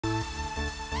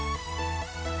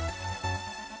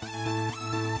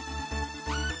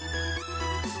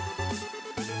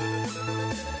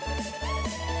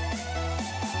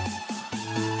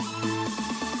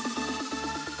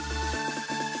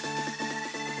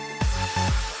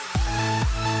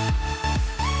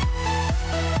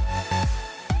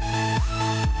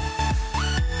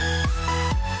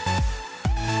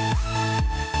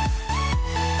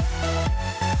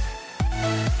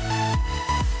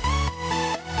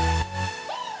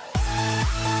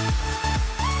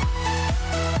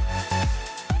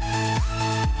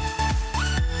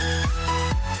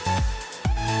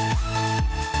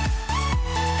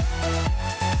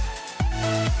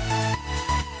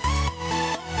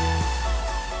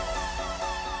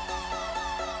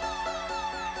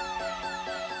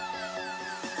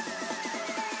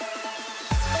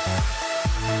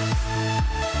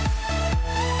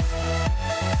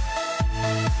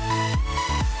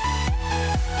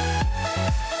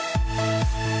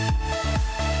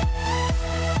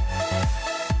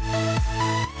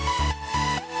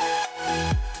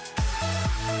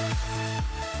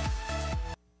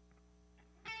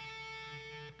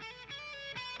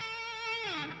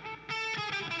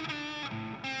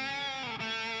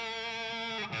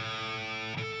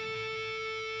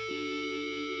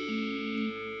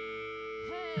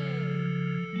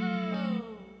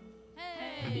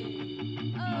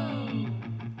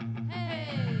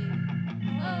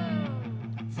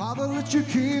Father, let your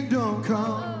kingdom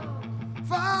come.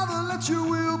 Father, let your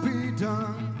will be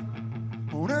done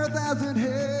on earth as in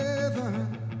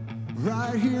heaven,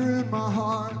 right here in my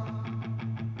heart.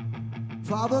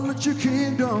 Father, let your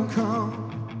kingdom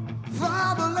come.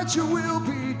 Father, let your will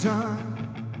be done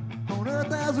on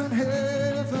earth as in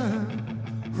heaven,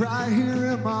 right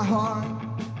here in my heart.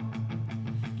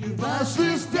 Give us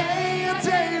this day a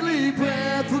daily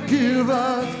bread. Forgive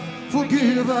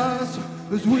us,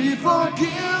 as we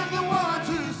forgive the ones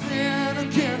who sin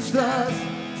against us.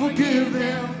 Forgive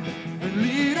them, and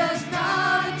lead us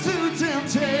not into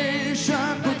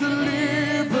temptation, but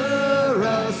deliver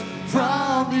us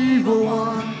from the evil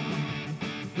one.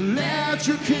 Let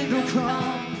your kingdom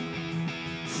come.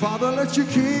 Father, let your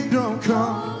kingdom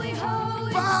come. Holy,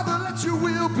 holy. Father, let your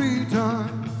will be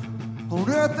done on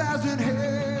earth as in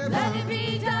heaven. Let it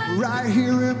be done. Right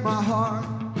here in my heart.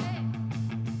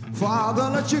 Father,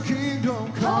 let your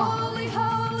kingdom come. Holy,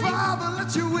 holy. Father,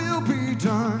 let your will be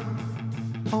done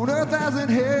on earth as in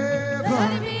heaven.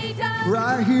 Let it be done.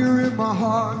 Right here in my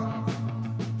heart.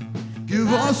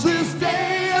 Give us this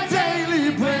day a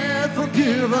daily bread.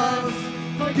 Forgive us,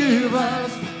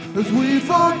 as we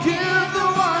forgive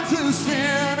the ones who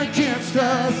sin against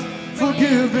us.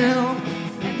 Forgive them,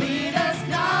 and lead us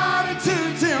not into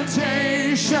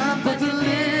temptation, but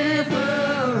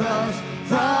deliver us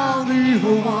from the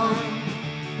evil one.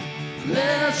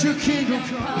 Let your kingdom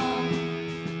come.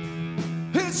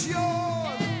 It's yours,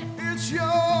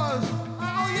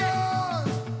 all yours,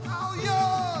 all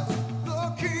yours.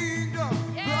 The kingdom,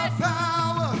 the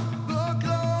power, the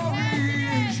glory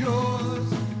is yours.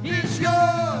 It's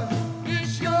yours,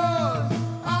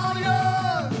 all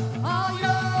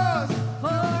yours,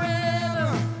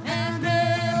 forever and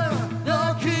ever.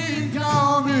 The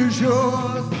kingdom is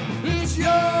yours. It's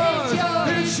yours,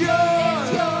 it's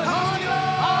yours, all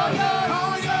yours,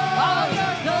 all yours.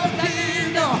 The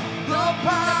kingdom, the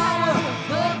power,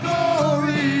 the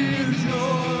glory is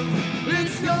yours.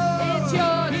 It's yours,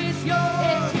 it's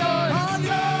yours, all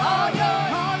yours,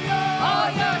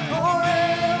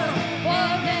 forever.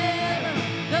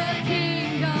 The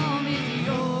kingdom is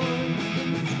yours.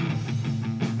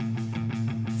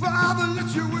 Father, let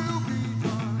your will be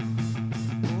done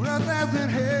on earth as in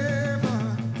heaven,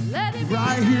 Let it be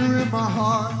right done. here in my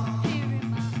heart. Here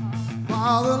in my heart.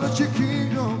 Father, let your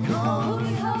kingdom come.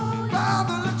 Holy, holy.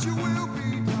 Father, let your will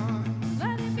be done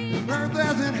Let it be on done. earth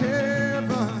as in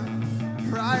heaven,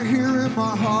 right here in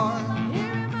my heart.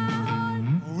 Here in my heart.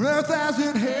 On earth as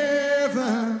in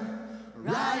heaven,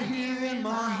 right here in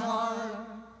my heart.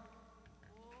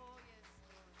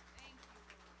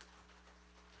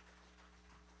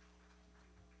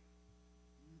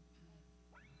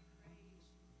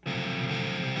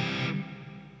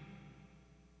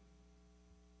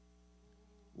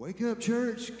 Wake up,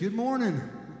 church. Good morning.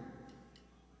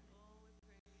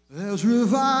 There's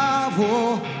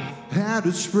revival and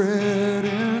it's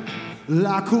spreading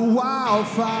like a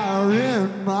wildfire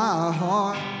in my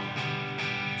heart.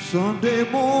 Sunday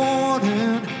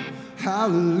morning,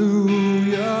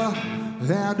 hallelujah,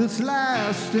 and it's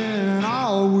lasting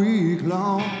all week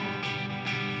long.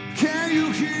 Can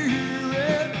you hear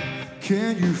it?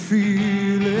 Can you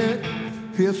feel it?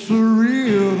 It's the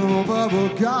rhythm of a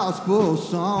gospel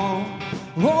song.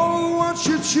 Oh, once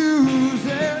you choose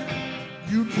it,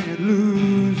 you can't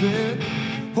lose it.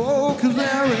 Oh, 'cause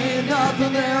there ain't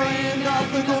nothing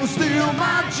gonna steal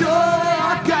my joy.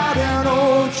 I got an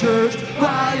old church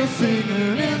choir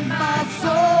singing in my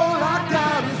soul. I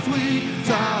got a sweet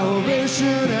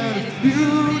salvation and it's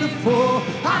beautiful.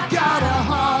 I got a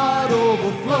heart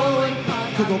overflowing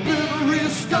 'cause I've been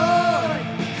restored.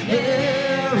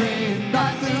 There ain't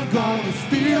nothing gonna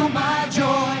steal my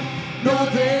joy. No,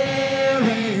 there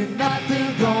ain't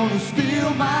nothing gonna steal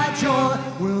my joy.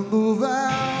 When the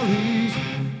valleys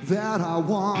that I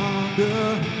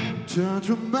wander turn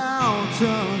to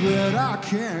mountains that I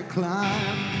can't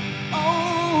climb.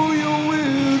 Oh, you're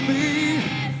with me,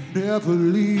 never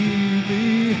leave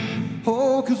me.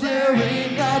 Oh, 'cause there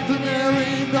ain't nothing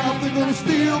gonna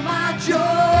steal my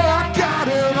joy. I got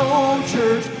an old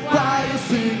church choir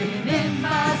singing in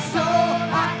my soul.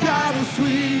 I got a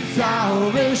sweet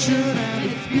salvation and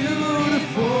it's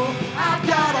beautiful. I've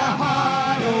got a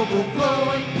heart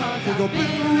overflowing 'cause I've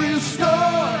been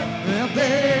restored. And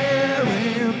there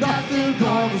ain't nothing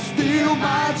gonna steal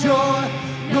my joy.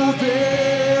 No,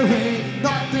 there ain't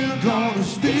nothing gonna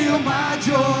steal my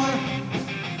joy.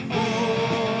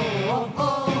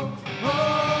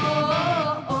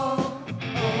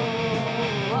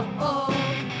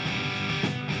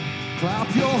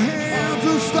 Clap your hands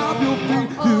and stop your feet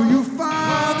till you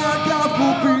find that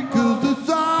gospel beat, 'cause it's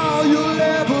all you'll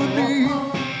ever need.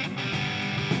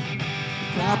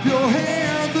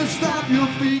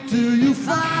 beat till you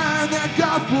find that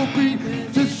gospel beat.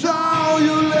 It's all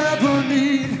you'll ever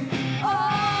need.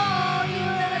 All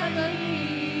you'll ever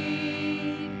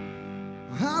need.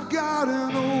 I've got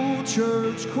an old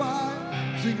church choir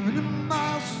singing in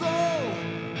my soul.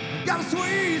 Got a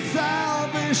sweet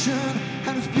salvation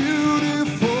and it's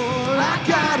beautiful. I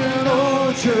got an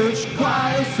old church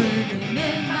choir singing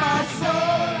in my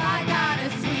soul. I got a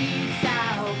sweet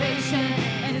salvation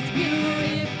and it's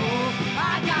beautiful.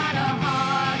 I got a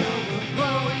heart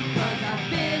overflowing 'cause I've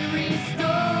been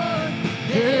restored.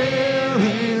 There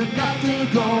ain't nothing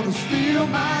gonna steal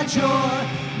my joy.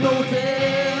 No,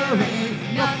 there ain't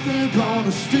nothing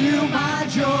gonna steal my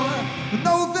joy.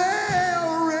 No, there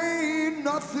ain't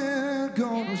nothing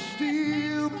gonna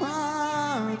steal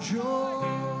my joy.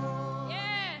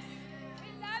 Yes. We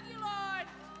love you, Lord.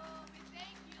 We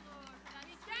thank you, Lord.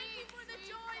 We thank you for the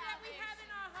joy that we have in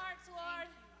our hearts, Lord.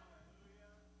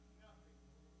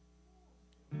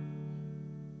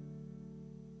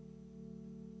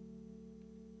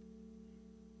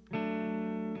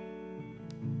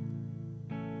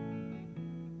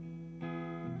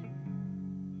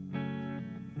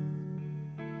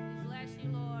 We bless you,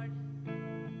 Lord.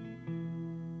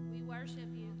 We worship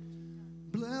you.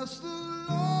 Bless the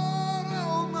Lord,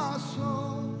 oh my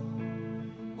soul,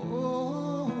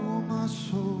 oh my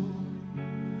soul.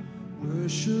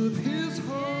 Worship His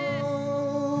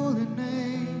holy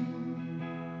name.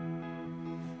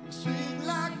 Sing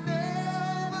like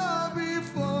never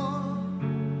before,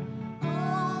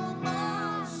 oh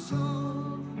my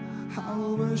soul. I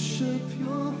worship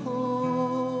Your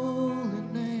holy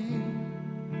name.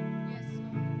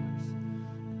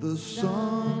 The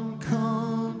sun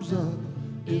comes up,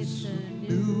 it's a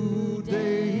new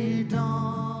day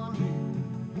dawning.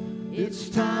 It's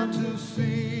time to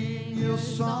sing Your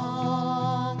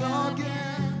song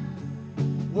again.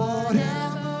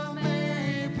 Whatever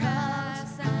may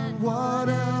pass and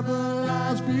whatever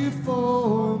lies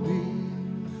before me,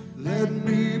 let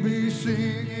me be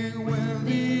singing when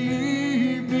the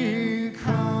evening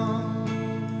comes.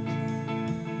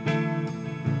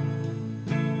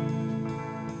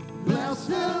 Bless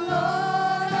the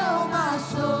Lord, oh my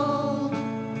soul,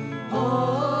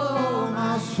 oh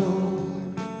my soul.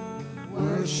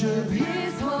 Worship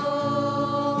His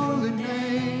holy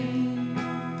name.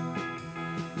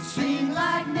 Sing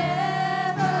like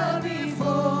never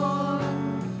before,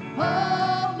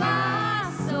 Oh,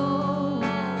 my soul.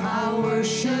 I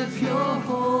worship Your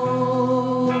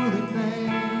holy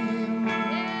name.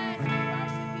 Yes, we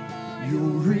worship you, Lord.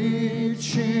 You're rich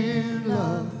in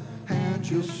love and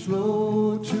You're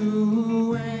slow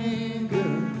to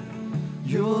anger.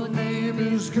 Your name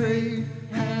is great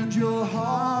and Your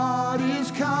heart is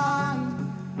kind.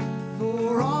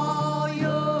 For all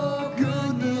Your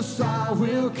goodness I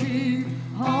will keep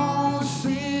on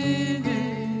singing.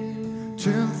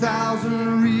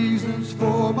 10,000 reasons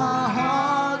for my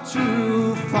heart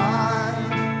to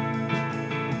find.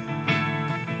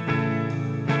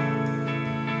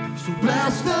 So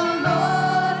bless the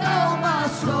Lord, oh my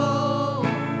soul,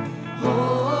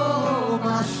 oh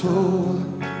my soul.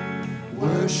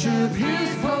 Worship His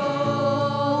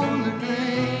holy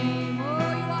name.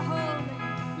 Oh, you are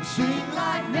holy. Sing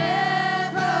like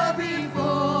never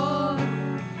before.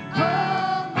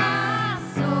 Oh, my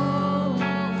soul.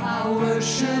 I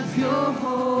worship Your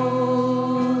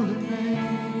holy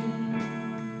name.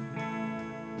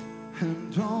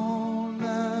 And on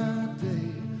that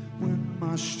day when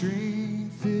my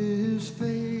strength is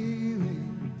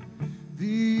failing,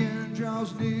 the end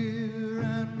draws near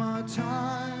and my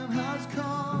time has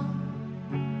come.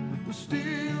 But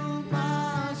still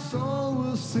my soul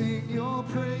will sing Your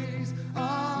praise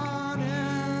unending.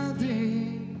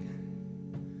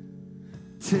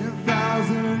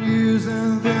 10,000 years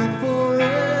and then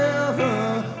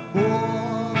forevermore.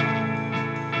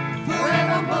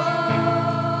 Forevermore.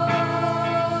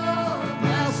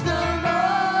 Bless the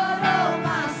Lord, oh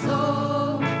my soul,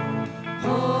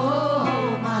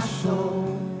 oh my soul.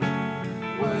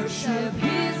 Worship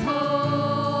His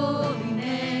holy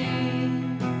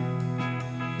name.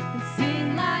 Sing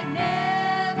like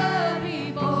never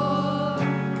before.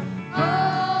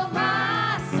 Oh,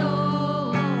 my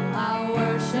soul. I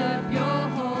worship Your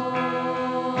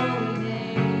holy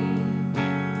name.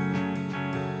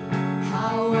 I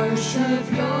worship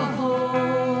Your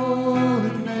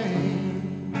holy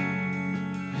name.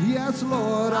 Yes,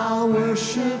 Lord, I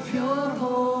worship Your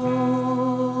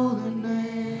holy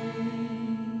name.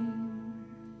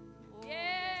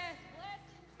 Yes,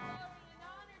 blessings, glory, and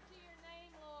honor to Your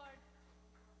name, Lord.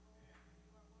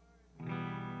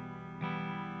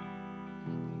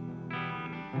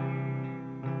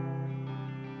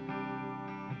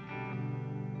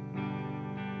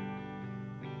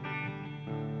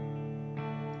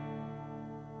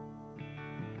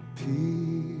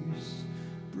 peace,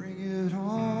 bring it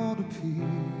all to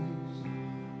peace.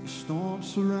 The storm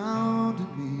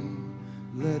surrounding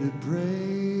me, let it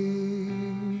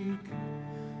break.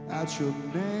 At your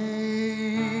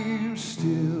name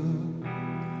still,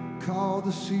 call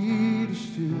the sea to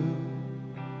still,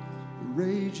 the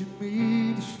rage in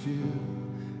me to still,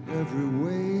 every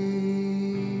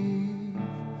wave.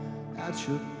 At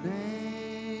your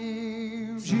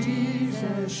name,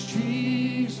 Jesus,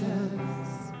 Jesus,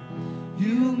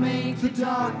 you make the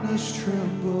darkness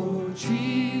tremble.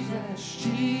 Jesus,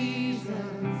 Jesus,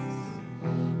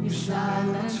 you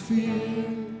silence fear.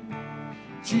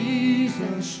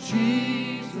 Jesus,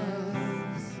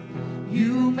 Jesus,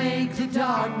 you make the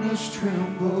darkness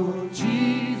tremble.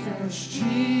 Jesus,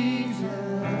 Jesus.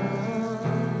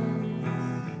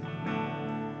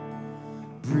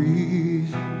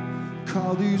 Breathe,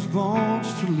 call these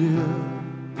bones to live,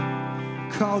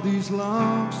 call these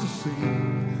lungs to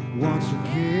sing once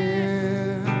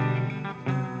again.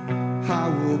 I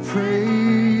will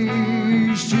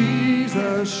praise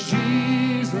Jesus,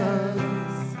 Jesus,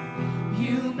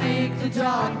 you make the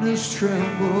darkness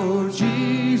tremble.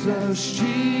 Jesus,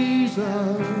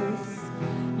 Jesus,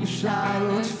 you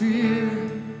silence fear.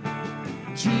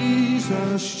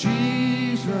 Jesus,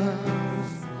 Jesus,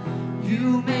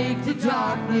 you make the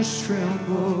darkness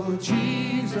tremble.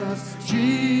 Jesus,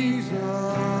 Jesus.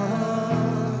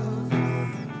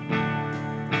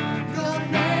 Your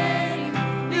name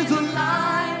is a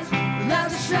light that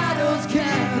the shadows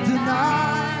can't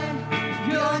deny.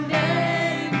 Your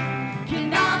name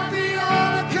cannot be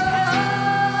overcome.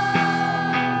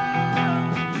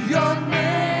 Your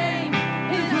name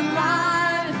is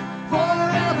alive,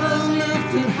 forever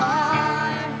lifted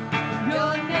high.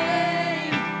 Your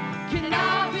name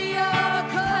cannot be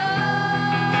overcome.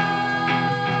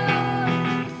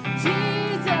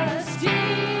 Jesus,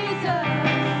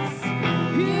 Jesus,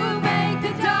 you make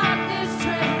the darkness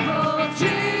tremble.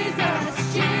 Jesus,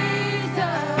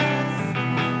 Jesus,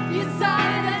 you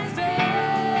silence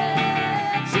fear.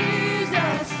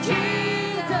 Jesus,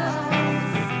 Jesus,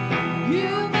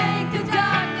 you make the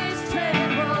darkness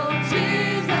tremble.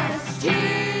 Jesus,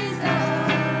 Jesus.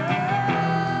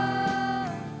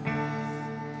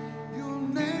 Your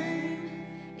name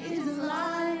is a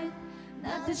light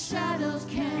that the shadows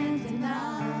can't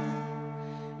deny.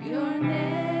 Your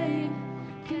name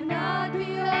cannot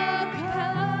be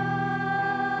overcome.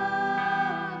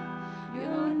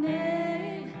 Your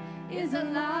name is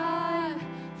alive,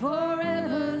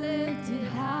 forever lifted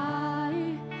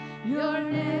high. Your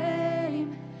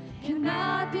name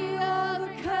cannot be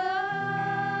overcome.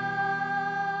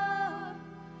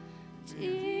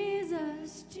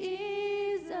 Jesus,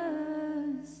 Jesus,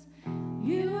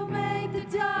 you make the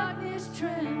darkness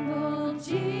tremble.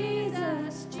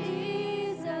 Jesus,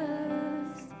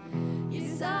 Jesus, you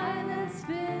silence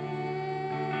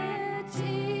fear.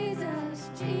 Jesus,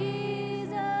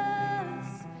 Jesus,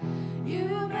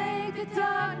 you make the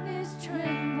darkness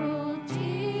tremble.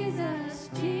 Jesus,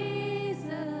 Jesus.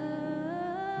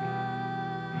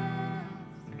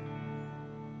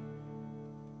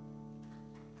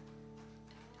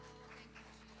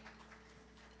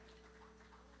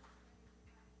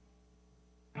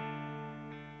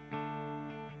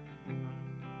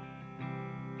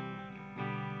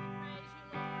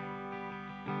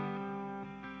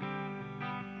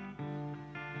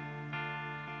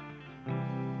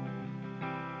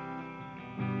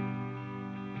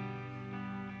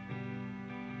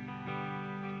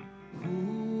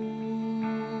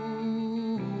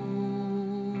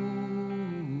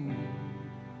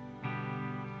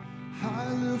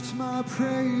 I lift my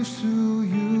praise to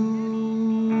you,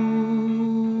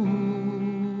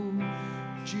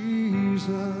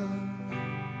 Jesus.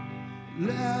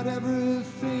 Let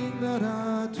everything that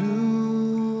I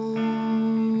do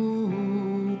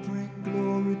bring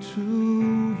glory to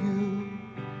you.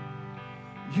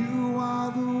 You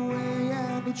are the way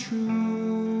and the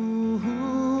truth.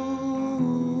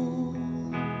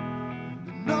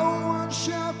 No one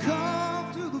shall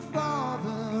come to the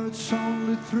Father, it's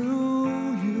only through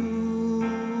you.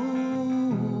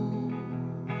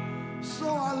 So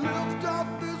I lift up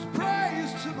this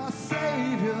praise to my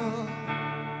Savior.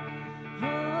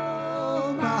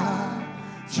 Oh my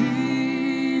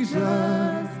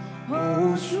Jesus,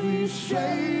 oh sweet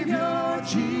Savior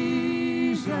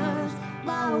Jesus,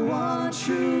 my one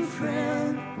true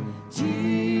friend.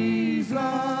 Jesus,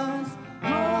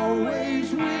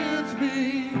 always with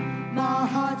me, my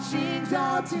heart sings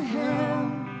out to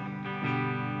Him.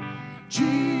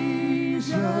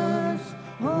 Jesus,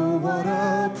 oh what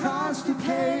a price to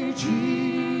pay.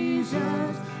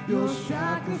 Jesus, Your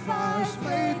sacrifice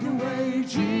made the way,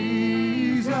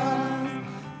 Jesus.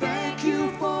 Thank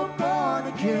you for born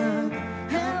again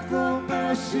and for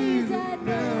mercy that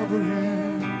never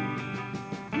ends.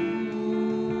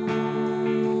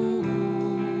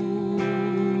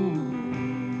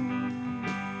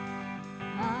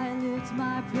 I lift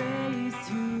my praise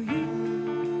to you,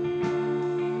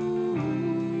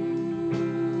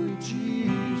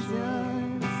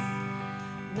 Jesus.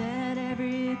 Let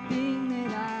everything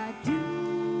that I do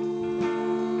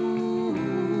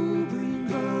bring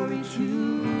glory to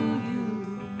you.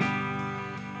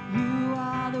 You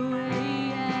are the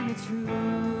way and the truth.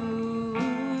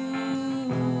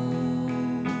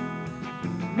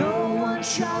 No one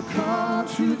shall come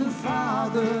to the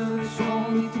Father, it's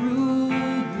only through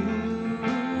you.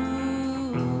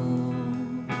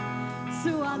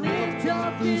 So I lift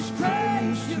up this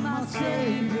praise to my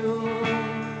Savior.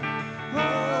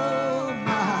 Oh,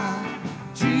 my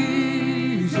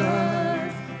Jesus,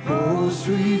 oh,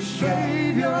 sweet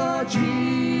Savior,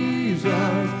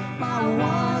 Jesus, my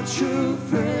one true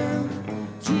friend,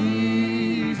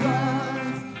 Jesus,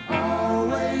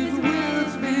 always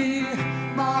with me,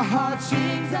 my heart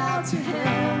sings out to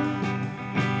Him.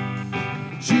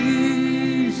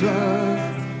 Jesus,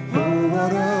 oh,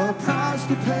 what a price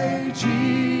to pay,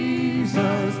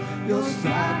 Jesus, your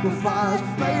sacrifice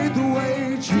made the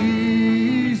way,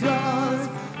 Jesus.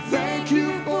 Thank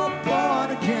you for born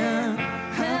again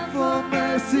and for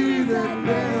mercy that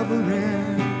never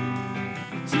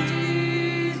ends.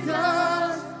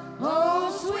 Jesus, oh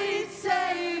sweet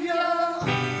Savior,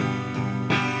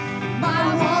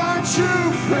 my one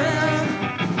true friend,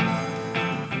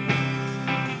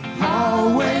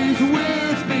 always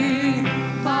with me,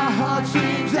 my heart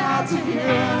sings out to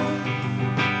Him.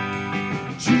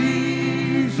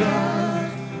 Jesus,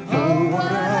 oh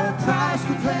what a price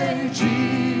to pay,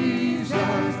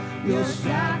 Jesus, your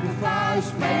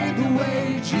sacrifice made the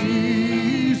way,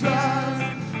 Jesus.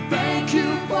 Thank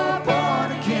you for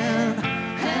born again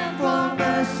and for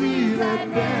mercy that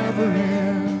never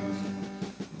ends.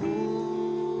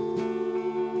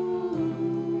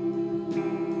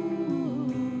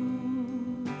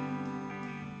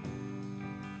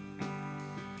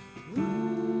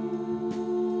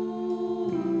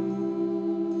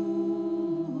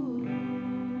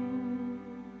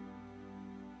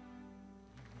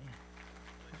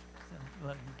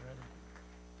 Love you, brother.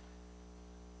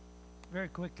 Very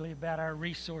quickly about our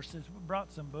resources. We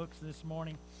brought some books this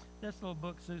morning. This little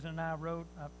book Susan and I wrote,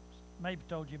 I maybe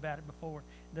told you about it before.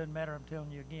 It doesn't matter, I'm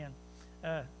telling you again.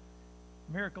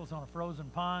 Miracles on a Frozen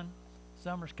Pond.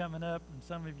 Summer's coming up, and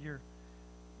some of you are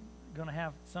going to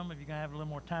have a little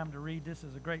more time to read. This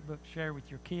is a great book to share with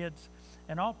your kids.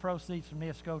 And all proceeds from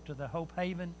this go to the Hope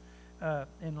Haven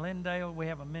in Lindale. We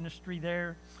have a ministry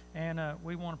there, and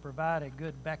we want to provide a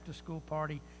good back-to-school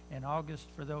party in August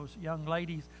for those young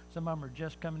ladies. Some of them are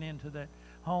just coming into that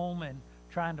home and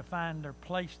trying to find their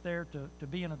place there to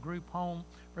be in a group home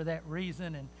for that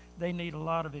reason, and they need a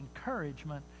lot of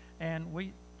encouragement. And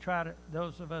we try to,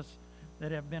 those of us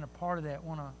that have been a part of that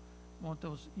want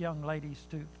those young ladies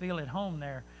to feel at home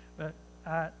there. But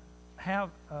I have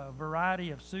a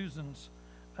variety of Susan's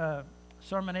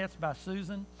sermonettes by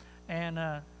Susan,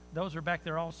 and those are back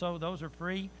there also. Those are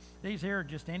free. These here are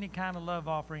just any kind of love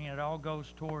offering, and it all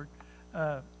goes toward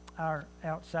our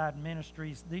outside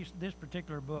ministries. This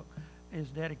particular book is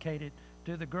dedicated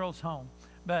to the girls' home.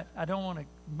 But I don't want to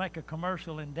make a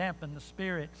commercial and dampen the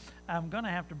spirit. I'm going to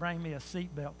have to bring me a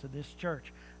seatbelt to this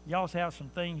church. Y'all have some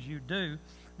things you do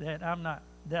that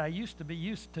I used to be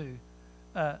used to,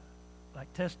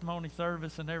 like testimony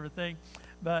service and everything.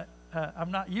 But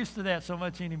I'm not used to that so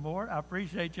much anymore. I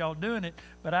appreciate y'all doing it,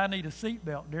 but I need a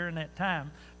seatbelt during that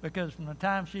time, because from the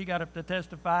time she got up to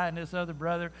testify and this other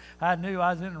brother, I knew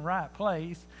I was in the right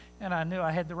place, and I knew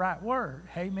I had the right word.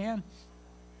 Amen.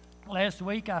 Last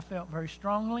week, I felt very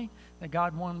strongly that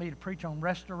God wanted me to preach on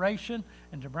restoration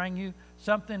and to bring you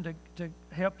something to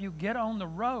help you get on the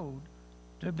road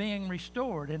to being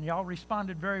restored, and y'all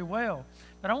responded very well.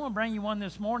 But I want to bring you one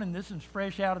this morning. This is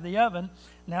fresh out of the oven.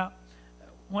 Now,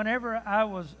 whenever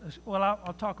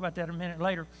I'll talk about that a minute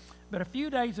later, but a few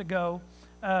days ago,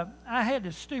 I had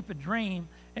this stupid dream,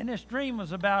 and this dream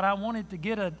was about I wanted to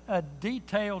get a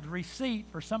detailed receipt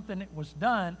for something that was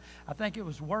done. I think it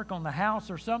was work on the house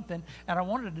or something, and I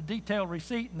wanted a detailed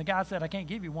receipt, and the guy said, I can't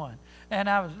give you one. And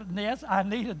yes, I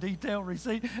need a detailed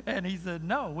receipt. And he said,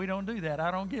 no, we don't do that. I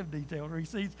don't give detailed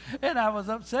receipts. And I was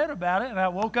upset about it, and I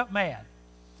woke up mad.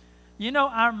 You know,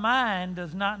 our mind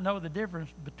does not know the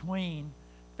difference between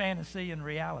fantasy and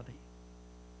reality.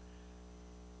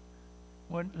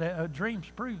 When dreams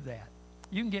prove that.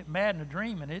 You can get mad in a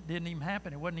dream and it didn't even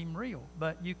happen. It wasn't even real.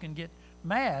 But you can get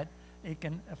mad. It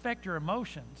can affect your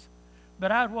emotions.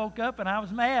 But I woke up and I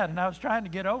was mad, and I was trying to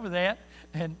get over that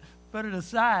and put it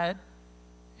aside.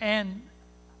 And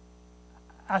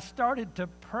I started to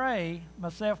pray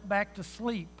myself back to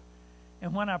sleep.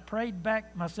 And when I prayed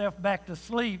myself back to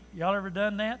sleep, y'all ever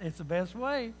done that? It's the best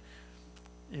way.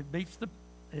 It beats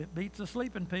the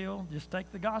sleeping pill. Just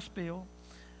take the gospel.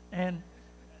 And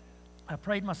I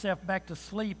prayed myself back to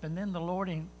sleep, and then the Lord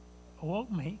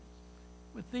awoke me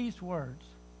with these words: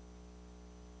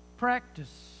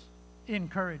 practice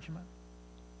encouragement.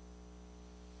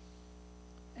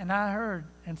 And I heard,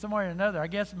 and somewhere or another, I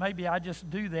guess maybe I just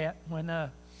do that when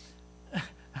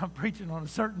I'm preaching on a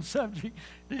certain subject.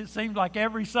 It seems like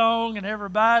every song and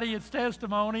everybody, its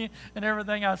testimony, and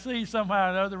everything I see somehow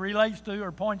or another relates to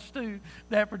or points to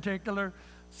that particular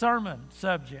sermon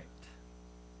subject.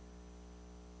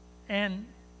 And,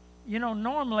 you know,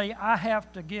 normally I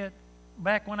have to get,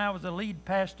 back when I was a lead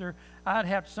pastor, I'd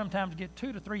have to sometimes get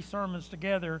 2 to 3 sermons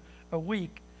together a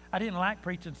week. I didn't like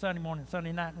preaching Sunday morning,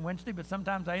 Sunday night, and Wednesday, but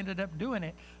sometimes I ended up doing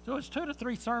it. So it's 2 to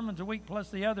 3 sermons a week plus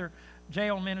the other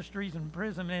jail ministries and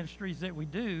prison ministries that we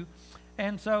do.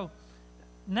 And so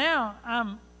now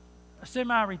I'm a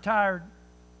semi-retired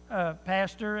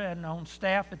pastor and on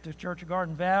staff at the Church of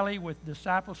Garden Valley with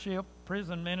discipleship,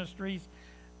 prison ministries,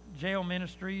 jail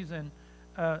ministries, and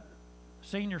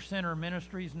senior center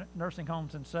ministries, nursing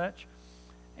homes and such,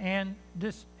 and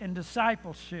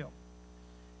discipleship.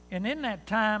 And in that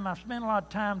time, I spent a lot of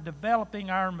time developing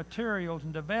our materials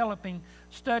and developing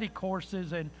study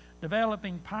courses and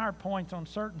developing PowerPoints on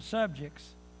certain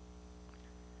subjects.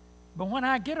 But when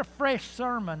I get a fresh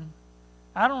sermon,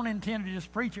 I don't intend to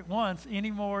just preach it once any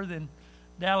more than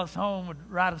Dallas Home would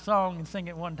write a song and sing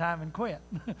it one time and quit.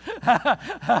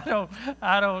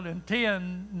 I don't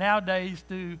intend nowadays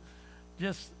to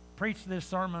just preach this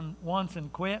sermon once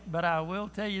and quit, but I will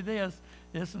tell you this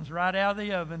one's right out of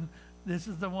the oven. This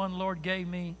is the one the Lord gave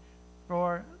me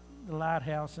for the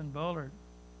Lighthouse in Bullard.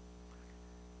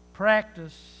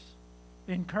 Practice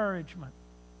encouragement.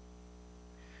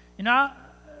 You know,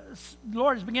 the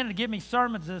Lord is beginning to give me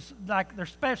sermons like they're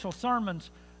special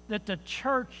sermons that the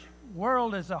church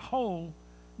world as a whole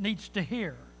needs to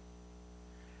hear.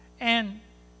 And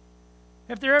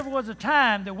if there ever was a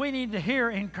time that we need to hear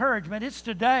encouragement, it's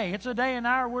today. It's a day and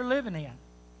hour we're living in.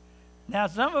 Now,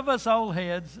 some of us old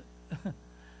heads,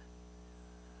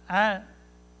 I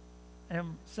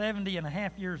am 70 and a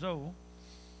half years old.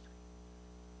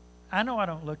 I know I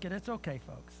don't look it. It's okay,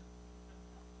 folks.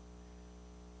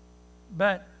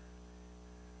 But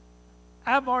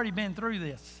I've already been through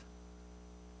this.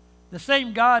 The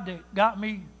same God that got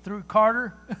me through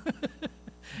Carter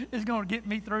is going to get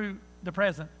me through the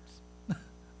present.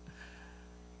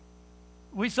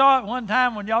 We saw it one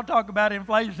time when y'all talk about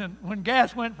inflation, when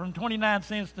gas went from 29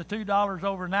 cents to $2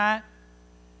 overnight,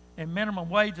 and minimum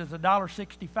wage is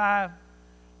 $1.65,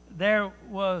 there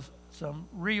was some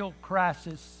real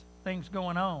crisis things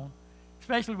going on,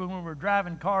 especially when we were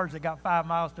driving cars that got 5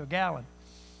 miles to a gallon.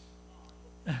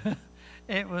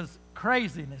 It was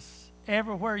craziness.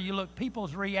 Everywhere you look,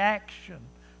 people's reaction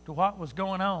to what was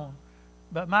going on.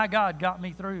 But my God got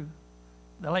me through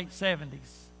the late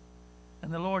 70s.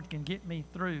 And the Lord can get me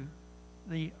through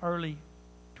the early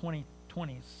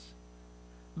 2020s.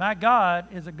 My God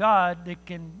is a God that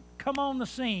can come on the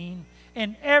scene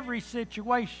in every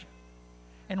situation.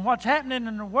 And what's happening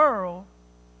in the world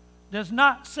does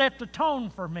not set the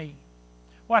tone for me.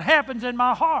 What happens in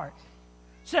my heart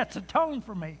sets a tone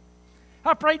for me.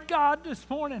 I prayed God this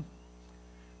morning.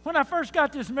 When I first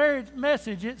got this marriage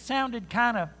message, it sounded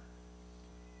kind of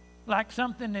like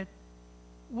something that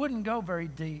wouldn't go very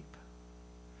deep.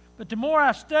 But the more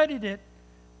I studied it,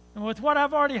 and with what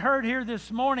I've already heard here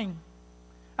this morning,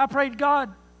 I prayed,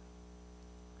 God,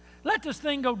 let this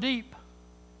thing go deep.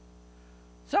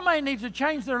 Somebody needs to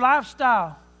change their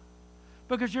lifestyle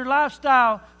because your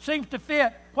lifestyle seems to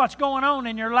fit what's going on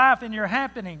in your life and your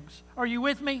happenings. Are you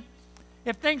with me?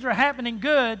 If things are happening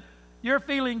good, you're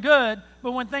feeling good,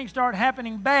 but when things start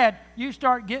happening bad, you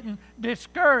start getting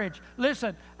discouraged.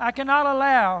 Listen, I cannot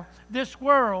allow this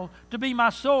world to be my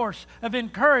source of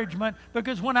encouragement,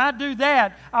 because when I do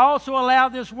that, I also allow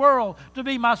this world to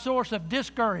be my source of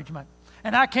discouragement.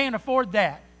 And I can't afford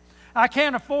that. I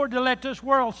can't afford to let this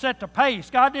world set the pace.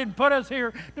 God didn't put us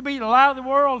here to be the light of the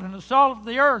world and the salt of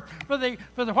the earth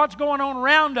for what's going on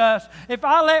around us. If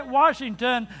I let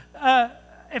Washington,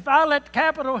 if I let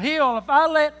Capitol Hill, if I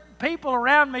let people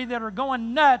around me that are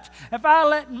going nuts, if I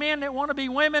let men that want to be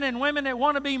women and women that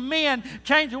want to be men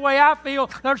change the way I feel,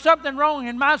 there's something wrong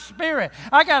in my spirit.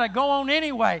 I got to go on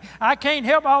anyway. I can't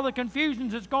help all the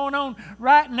confusions that's going on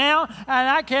right now, and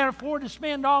I can't afford to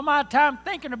spend all my time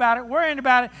thinking about it, worrying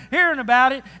about it, hearing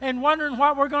about it, and wondering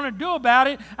what we're going to do about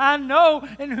it. I know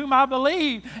in whom I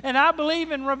believe, and I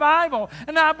believe in revival,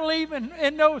 and I believe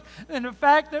in the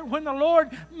fact that when the Lord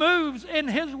moves in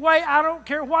His way, I don't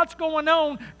care what's going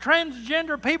on,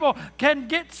 transgender people can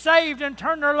get saved and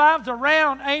turn their lives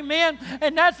around. Amen.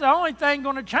 And that's the only thing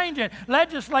going to change it.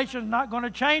 Legislation's not going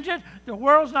to change it. The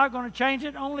world's not going to change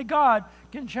it. Only God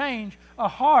can change a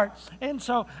heart. And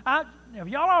so, if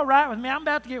y'all all right with me, I'm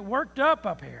about to get worked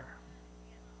up here.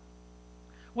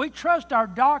 We trust our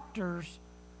doctors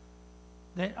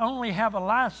that only have a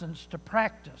license to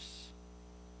practice.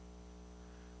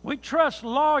 We trust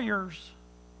lawyers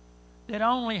that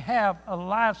only have a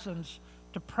license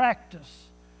to practice.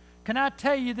 Can I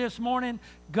tell you this morning,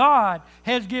 God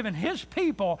has given His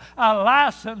people a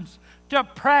license to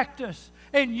practice,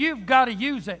 and you've got to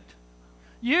use it.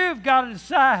 You've got to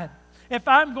decide if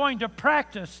I'm going to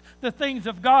practice the things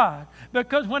of God.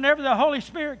 Because whenever the Holy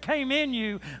Spirit came in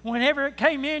you,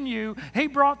 He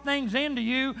brought things into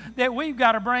you that we've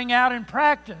got to bring out and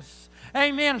practice.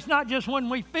 Amen. It's not just when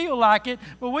we feel like it,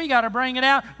 but we got to bring it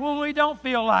out when we don't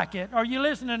feel like it. Are you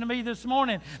listening to me this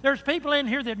morning? There's people in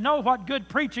here that know what good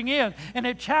preaching is, and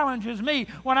it challenges me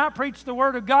when I preach the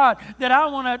Word of God that I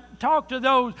want to talk to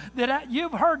those that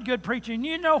you've heard good preaching.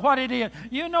 You know what it is.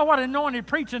 You know what anointed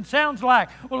preaching sounds like.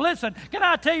 Well, listen, can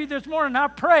I tell you this morning, I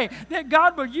pray that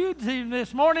God will use you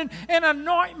this morning and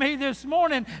anoint me this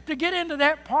morning to get into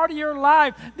that part of your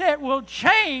life that will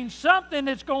change something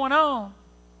that's going on.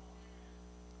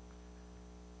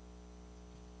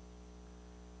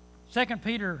 2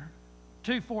 Peter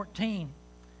 2:14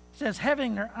 says,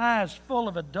 having their eyes full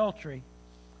of adultery,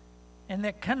 and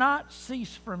that cannot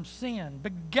cease from sin,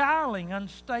 beguiling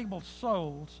unstable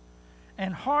souls,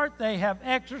 and heart they have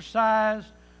exercised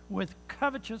with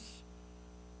covetous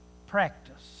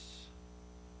practice.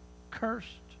 Cursed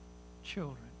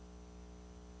children.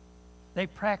 They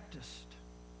practiced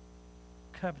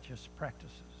covetous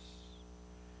practices.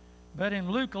 But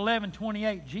in Luke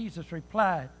 11:28, Jesus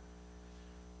replied,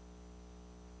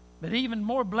 but even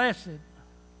more blessed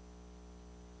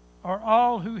are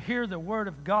all who hear the word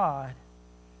of God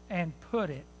and put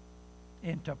it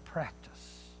into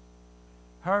practice.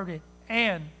 Heard it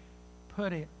and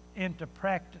put it into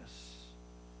practice.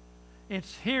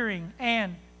 It's hearing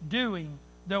and doing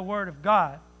the word of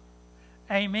God.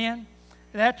 Amen.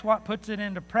 That's what puts it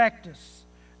into practice.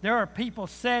 There are people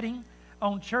sitting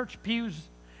on church pews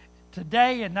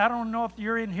today, and I don't know if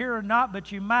you're in here or not,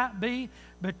 but you might be.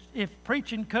 But if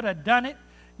preaching could have done it,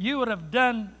 you would have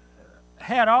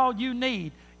had all you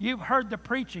need. You've heard the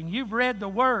preaching. You've read the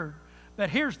Word.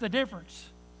 But here's the difference.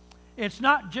 It's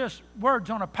not just words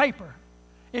on a paper.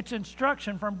 It's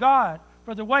instruction from God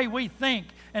for the way we think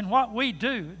and what we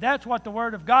do. That's what the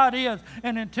Word of God is.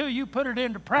 And until you put it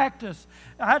into practice,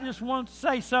 I just want to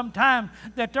say sometimes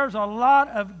that there's a lot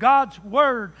of God's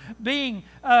Word being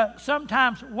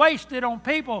sometimes wasted on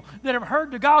people that have heard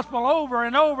the gospel over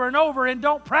and over and over and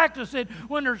don't practice it,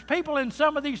 when there's people in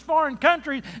some of these foreign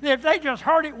countries that if they just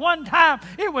heard it one time,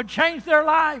 it would change their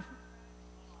life.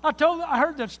 I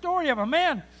heard the story of a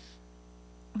man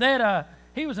that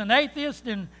he was an atheist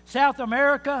in South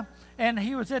America, and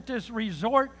he was at this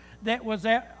resort that was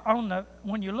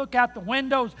when you look out the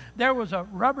windows, there was a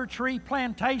rubber tree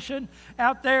plantation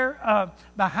out there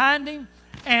behind him,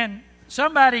 and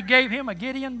somebody gave him a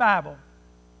Gideon Bible.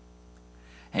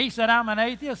 He said, I'm an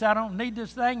atheist, I don't need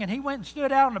this thing. And he went and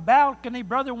stood out on the balcony,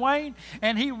 Brother Wayne,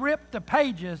 and he ripped the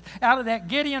pages out of that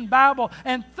Gideon Bible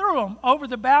and threw them over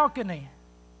the balcony.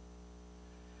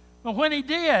 But when he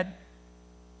did,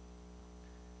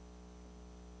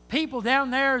 people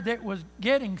down there that was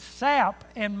getting sap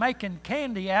and making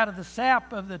candy out of the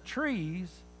sap of the trees,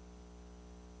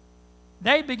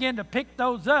 they began to pick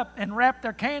those up and wrap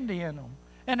their candy in them.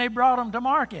 And they brought them to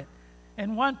market.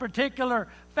 And one particular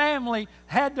family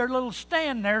had their little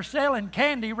stand there selling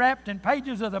candy wrapped in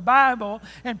pages of the Bible,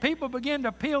 and people began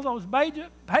to peel those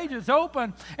pages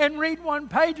open and read one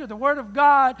page of the Word of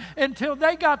God until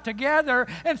they got together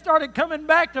and started coming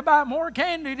back to buy more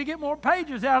candy to get more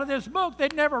pages out of this book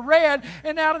they'd never read.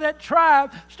 And out of that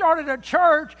tribe started a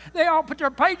church. They all put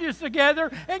their pages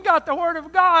together and got the Word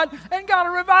of God and got a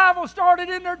revival started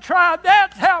in their tribe.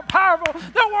 That's how powerful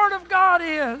the Word of God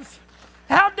is.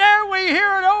 How dare we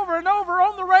hear it over and over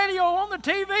on the radio, on the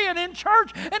TV, and in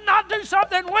church and not do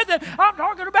something with it? I'm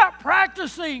talking about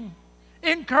practicing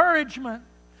encouragement.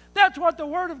 That's what the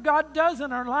Word of God does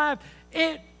in our life.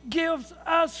 It gives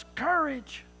us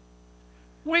courage.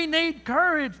 We need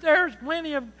courage. There's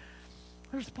plenty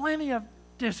of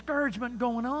discouragement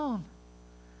going on.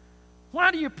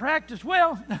 Why do you practice?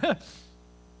 Well,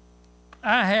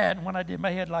 when I did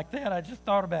my head like that, I just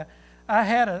thought about it. I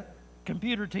had a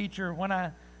computer teacher when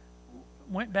I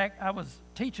went back. I was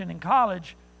teaching in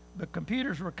college. The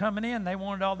computers were coming in. They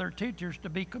wanted all their teachers to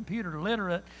be computer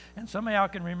literate. And some of y'all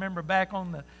can remember back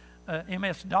on the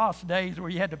MS-DOS days where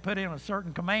you had to put in a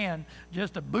certain command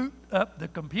just to boot up the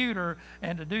computer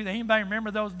and to do that. Anybody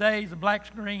remember those days, the black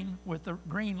screen with the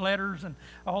green letters and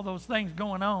all those things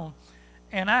going on?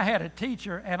 And I had a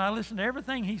teacher, and I listened to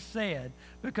everything he said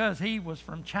because he was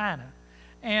from China.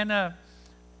 And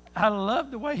I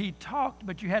loved the way he talked,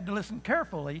 but you had to listen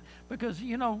carefully because,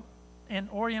 you know, in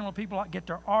Oriental people get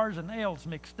their R's and L's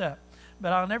mixed up.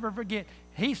 But I'll never forget,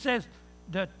 he says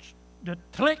the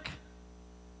click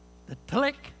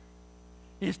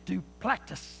is to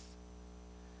practice.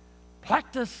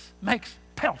 Practice makes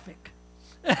perfect.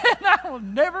 And I will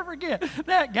never forget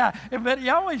that guy. But he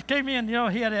always came in, you know,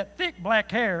 he had that thick black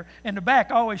hair, and the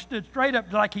back always stood straight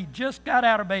up like he just got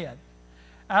out of bed.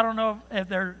 I don't know if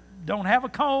they don't have a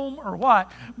comb or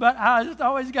what, but I just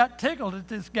always got tickled at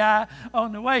this guy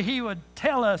on the way he would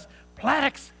tell us,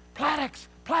 plattix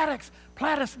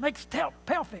makes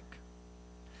perfect.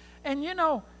 And you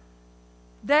know,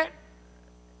 that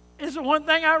is the one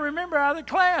thing I remember out of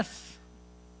the class.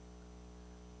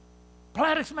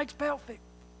 Plattix makes perfect.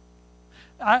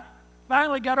 I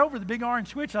finally got over the big orange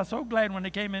switch. I was so glad when they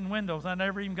came in Windows. I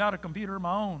never even got a computer of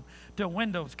my own till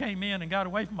Windows came in and got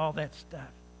away from all that stuff.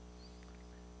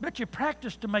 But you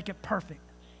practice to make it perfect.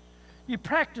 You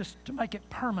practice to make it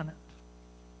permanent.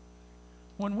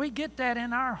 When we get that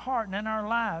in our heart and in our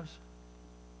lives,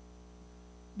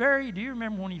 Barry, do you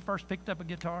remember when you first picked up a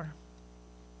guitar?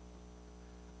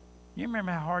 You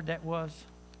remember how hard that was?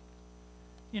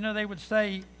 You know, they would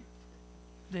say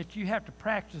that you have to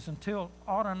practice until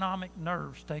autonomic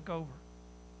nerves take over.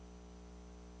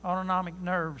 Autonomic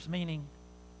nerves meaning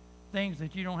things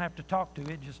that you don't have to talk to,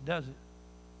 it just does it.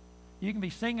 You can be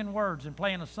singing words and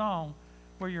playing a song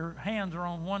where your hands are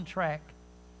on one track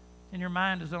and your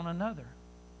mind is on another.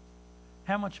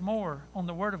 How much more on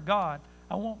the Word of God?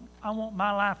 I want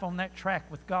my life on that track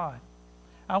with God.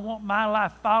 I want my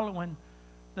life following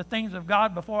the things of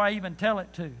God before I even tell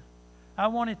it to. I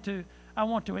want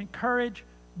to encourage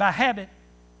by habit,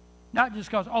 not just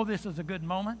because, oh, this is a good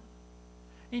moment.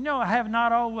 You know, I have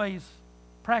not always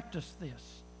practiced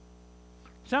this.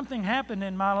 Something happened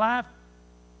in my life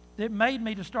that made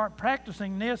me to start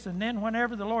practicing this, and then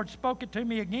whenever the Lord spoke it to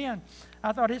me again,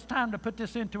 I thought it's time to put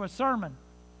this into a sermon.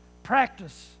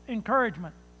 Practice,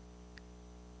 encouragement.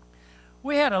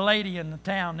 We had a lady in the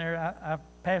town there. I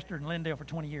pastored in Lindale for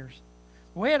 20 years.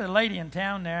 We had a lady in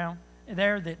town there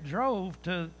that drove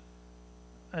to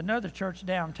another church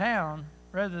downtown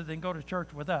rather than go to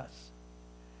church with us.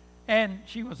 And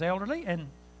she was elderly and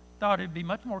thought it'd be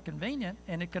much more convenient,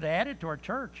 and it could have added to our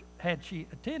church had she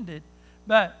attended.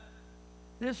 But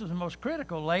this was the most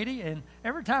critical lady, and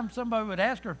every time somebody would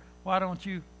ask her, why don't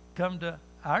you come to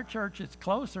our church, it's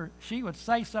closer, she would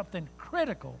say something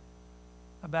critical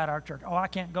about our church. Oh, I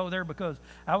can't go there because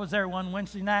I was there one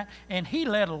Wednesday night, and he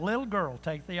let a little girl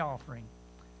take the offering.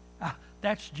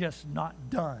 That's just not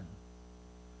done.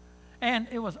 And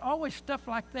it was always stuff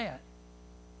like that.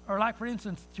 Or like, for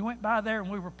instance, she went by there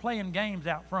and we were playing games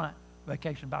out front,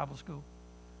 Vacation Bible School.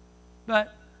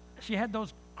 But she had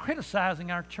those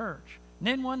criticizing our church. And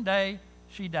then one day,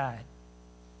 she died.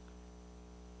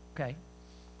 Okay.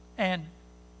 And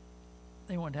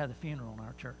they wanted to have the funeral in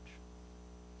our church.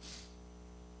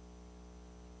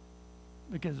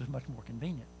 Because it was much more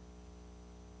convenient.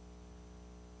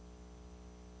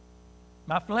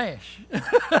 My flesh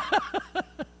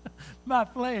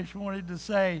wanted to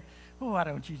say, well, why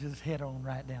don't you just head on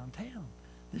right downtown?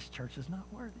 This church is not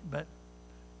worthy. But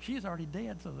she's already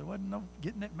dead, so there wasn't no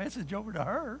getting that message over to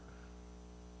her.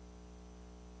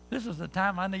 This is the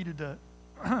time I needed to,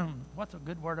 what's a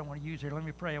good word I want to use here? Let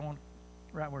me pray. I want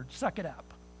the right word. Suck it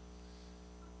up.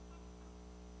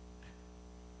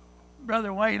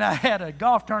 Brother Wayne, I had a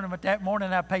golf tournament that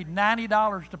morning. I paid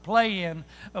 $90 to play in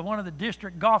one of the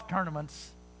district golf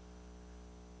tournaments.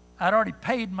 I'd already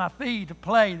paid my fee to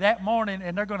play that morning,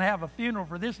 and they're going to have a funeral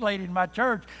for this lady in my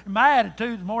church. And my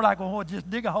attitude is more like, well, just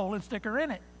dig a hole and stick her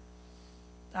in it.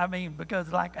 I mean,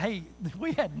 because like, hey,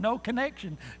 we had no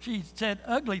connection. She said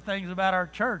ugly things about our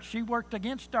church. She worked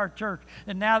against our church,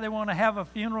 and now they want to have a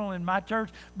funeral in my church.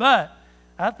 But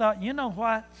I thought, you know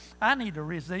what? I need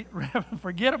to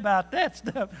forget about that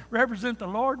stuff, represent the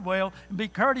Lord well, and be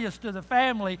courteous to the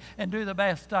family and do the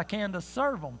best I can to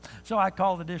serve them. So I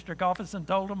called the district office and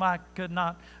told them I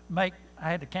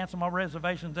had to cancel my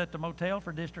reservations at the motel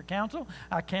for district council.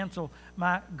 I canceled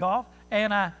my golf,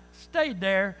 and I stayed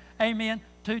there, amen,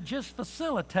 to just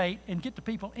facilitate and get the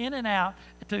people in and out.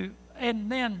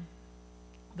 And then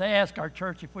they asked our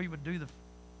church if we would do the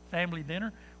family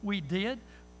dinner. We did.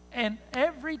 And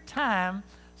every time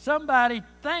somebody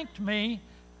thanked me,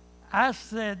 I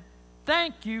said,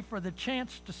 thank you for the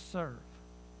chance to serve.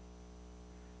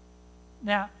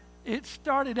 Now, it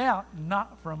started out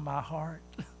not from my heart,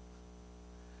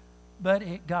 but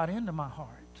it got into my heart.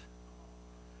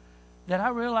 That I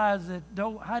realized that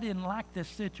though I didn't like this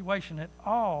situation at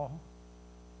all,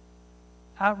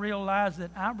 I realized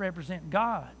that I represent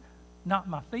God, not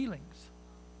my feelings.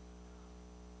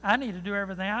 I need to do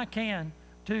everything I can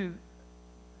to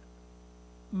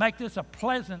make this a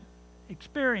pleasant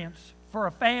experience for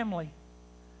a family.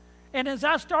 And as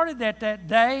I started that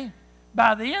day,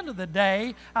 by the end of the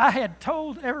day, I had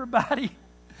told everybody,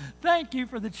 thank you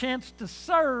for the chance to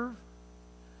serve,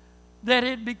 that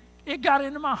it got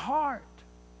into my heart.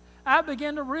 I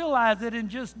began to realize that in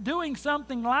just doing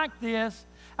something like this,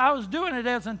 I was doing it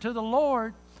as unto the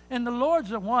Lord, and the Lord's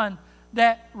the one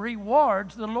that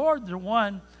rewards. The Lord's the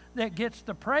one that gets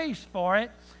the praise for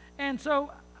it. And so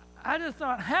I just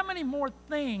thought, how many more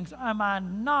things am I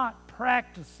not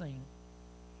practicing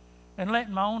and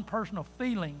letting my own personal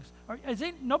feelings,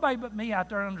 nobody but me out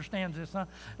there understands this, huh?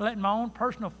 Letting my own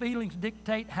personal feelings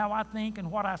dictate how I think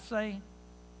and what I say?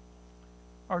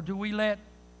 Or do we let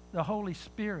the Holy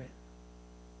Spirit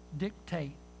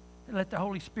dictate, let the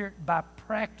Holy Spirit, by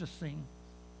practicing,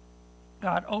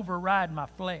 God, override my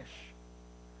flesh?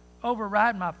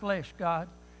 Override my flesh, God,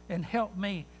 and help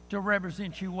me to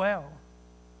represent you well.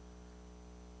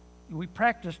 We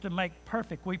practice to make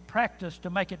perfect. We practice to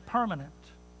make it permanent.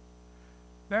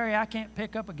 Barry, I can't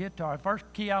pick up a guitar. The first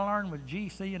key I learned was G,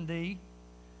 C, and D.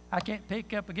 I can't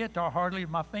pick up a guitar hardly if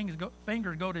my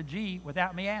fingers go to G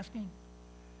without me asking.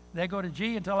 They go to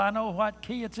G until I know what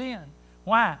key it's in.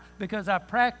 Why? Because I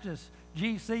practice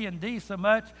G, C, and D so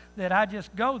much that I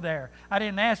just go there. I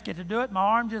didn't ask it to do it. My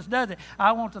arm just does it.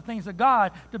 I want the things of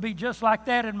God to be just like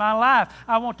that in my life.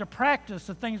 I want to practice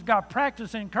the things God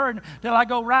practice and encourage till I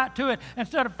go right to it.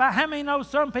 Instead of, how many know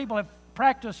some people have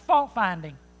practiced fault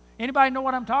finding? Anybody know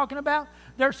what I'm talking about?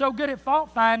 They're so good at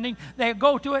fault finding, they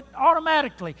go to it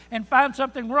automatically and find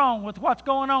something wrong with what's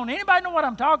going on. Anybody know what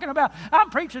I'm talking about? I'm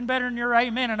preaching better than your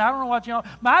amen, and I don't know what you know.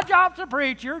 My job's to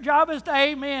preach. Your job is to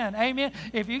amen. Amen.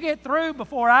 If you get through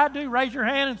before I do, raise your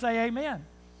hand and say amen.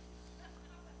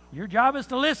 Your job is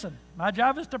to listen. My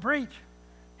job is to preach.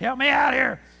 Help me out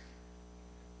here.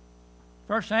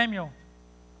 1 Samuel,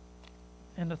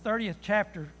 in the 30th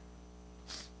chapter,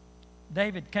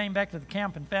 David came back to the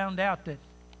camp and found out that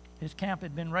his camp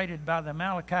had been raided by the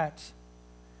Amalekites.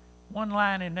 One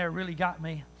line in there really got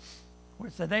me, where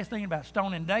it said they was thinking about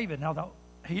stoning David. Now,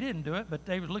 he didn't do it, but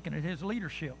they was looking at his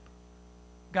leadership.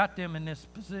 Got them in this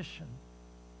position.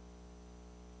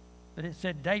 But it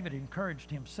said David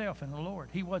encouraged himself in the Lord.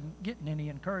 He wasn't getting any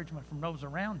encouragement from those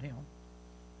around him.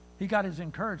 He got his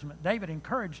encouragement. David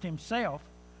encouraged himself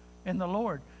in the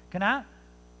Lord. Can I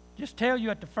just tell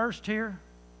you at the first here,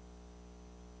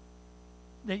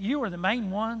 that you are the main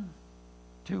one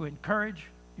to encourage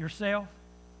yourself?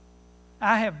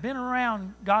 I have been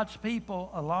around God's people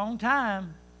a long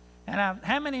time, and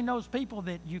how many knows people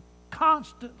that you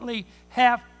constantly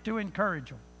have to encourage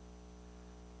them?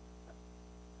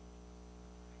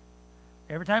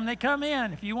 Every time they come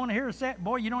in, if you want to hear a set,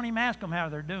 boy, you don't even ask them how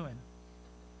they're doing.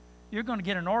 You're going to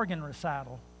get an organ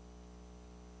recital.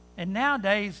 And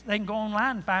nowadays, they can go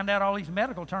online and find out all these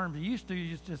medical terms. You used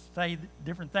to just say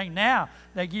different things. Now,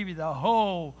 they give you the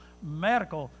whole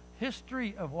medical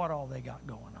history of what all they got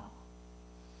going on.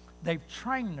 They've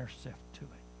trained themselves to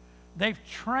it. They've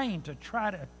trained to try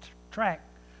to attract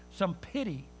some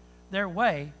pity their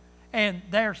way, and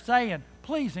they're saying,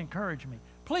 please encourage me.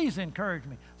 Please encourage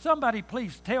me. Somebody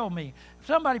please tell me.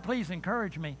 Somebody please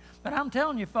encourage me. But I'm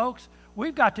telling you, folks,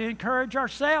 we've got to encourage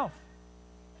ourselves.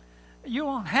 You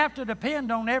won't have to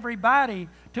depend on everybody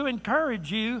to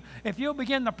encourage you if you'll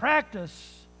begin to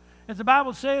practice. As the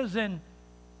Bible says in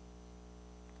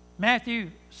Matthew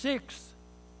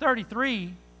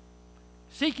 6:33,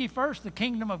 seek ye first the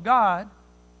kingdom of God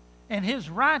and his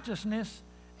righteousness,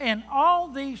 and all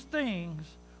these things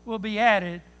will be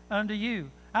added unto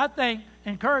you. I think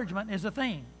encouragement is a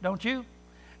thing, don't you?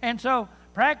 And so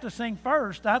practicing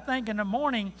first. I think in the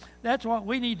morning, that's what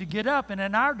we need to get up. And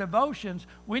in our devotions,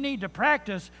 we need to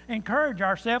practice, encourage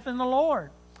ourselves in the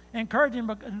Lord. Encourage him,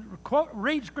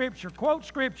 read Scripture, quote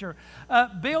Scripture,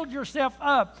 build yourself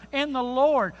up in the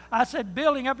Lord. I said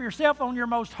building up yourself on your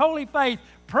most holy faith,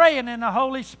 praying in the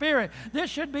Holy Spirit. This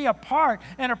should be a part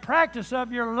and a practice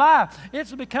of your life.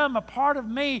 It's become a part of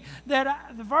me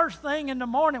that the first thing in the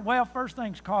morning, well, first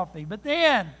thing's coffee, but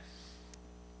then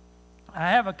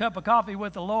I have a cup of coffee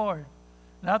with the Lord.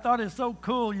 And I thought it's so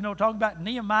cool, you know, talking about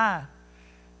Nehemiah.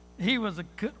 He was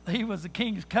the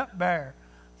king's cupbearer.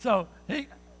 So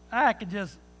I could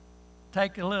just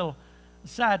take a little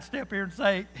sidestep here and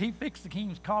say he fixed the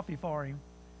king's coffee for him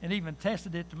and even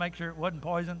tested it to make sure it wasn't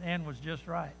poisoned and was just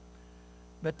right.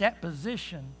 But that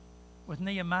position with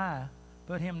Nehemiah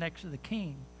put him next to the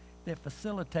king that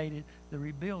facilitated the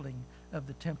rebuilding of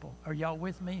the temple. Are y'all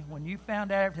with me? When you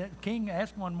found out, the king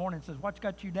asked one morning and says, "What's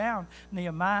got you down,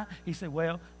 Nehemiah?" He said,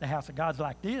 "Well, the house of God's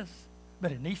like this,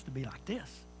 but it needs to be like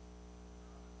this."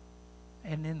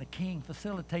 And then the king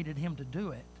facilitated him to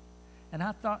do it. And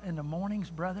I thought in the mornings,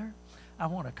 brother, I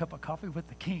want a cup of coffee with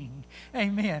the king.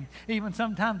 Amen. Even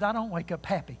sometimes I don't wake up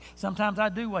happy. Sometimes I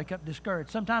do wake up discouraged.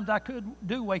 Sometimes I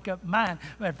do wake up mine.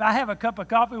 But if I have a cup of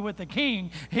coffee with the king,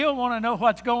 he'll want to know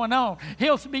what's going on.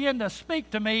 He'll begin to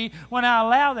speak to me when I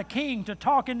allow the king to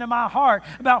talk into my heart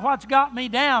about what's got me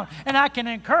down. And I can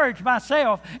encourage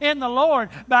myself in the Lord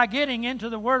by getting into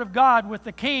the Word of God with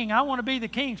the king. I want to be the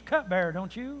king's cupbearer,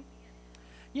 don't you?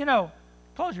 You know,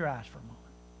 close your eyes for a moment.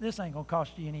 This ain't going to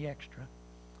cost you any extra.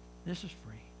 This is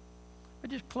free. But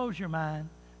just close your mind.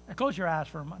 Close your eyes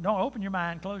for a moment. Don't open your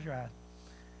mind. Close your eyes.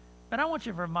 But I want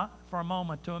you for a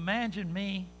moment to imagine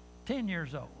me 10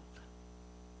 years old.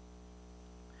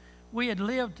 We had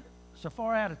lived so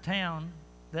far out of town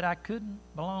that I couldn't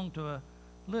belong to a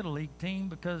Little League team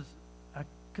because I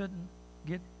couldn't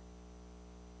get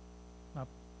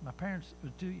my parents. It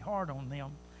was too hard on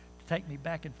them to take me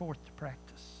back and forth to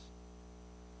practice.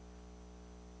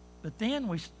 But then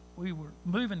we were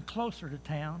moving closer to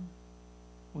town.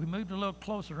 We moved a little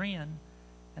closer in,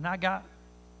 and I got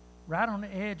right on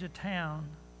the edge of town,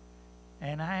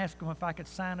 and I asked them if I could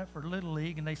sign up for Little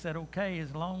League, and they said, okay,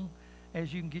 as long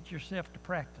as you can get yourself to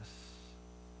practice.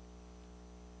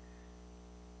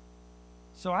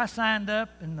 So I signed up,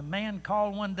 and the man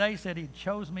called one day, said he'd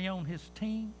chose me on his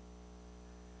team.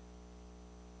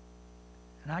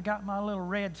 And I got my little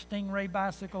red Stingray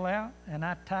bicycle out, and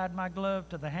I tied my glove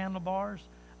to the handlebars.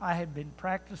 I had been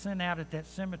practicing out at that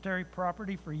cemetery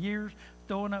property for years,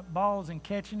 throwing up balls and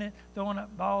catching it, throwing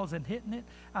up balls and hitting it.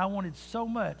 I wanted so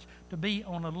much to be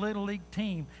on a Little League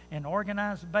team and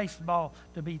organized baseball,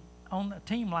 to be on a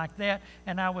team like that.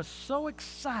 And I was so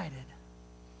excited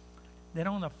that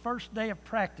on the first day of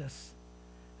practice,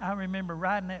 I remember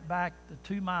riding that bike the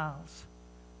 2 miles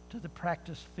to the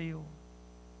practice field.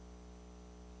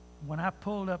 When I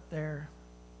pulled up there,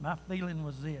 my feeling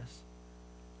was this: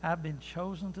 I've been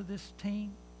chosen to this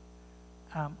team.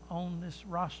 I'm on this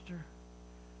roster.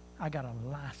 I got a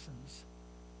license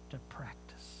to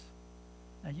practice.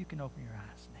 Now you can open your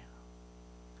eyes now.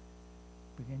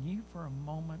 But can you for a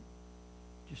moment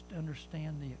just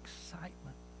understand the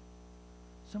excitement?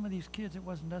 Some of these kids, it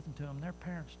wasn't nothing to them. Their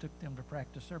parents took them to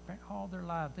practice all their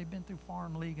lives. They've been through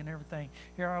farm league and everything.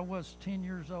 Here I was 10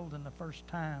 years old in the first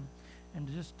time. And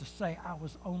just to say I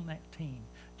was on that team,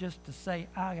 just to say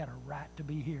I got a right to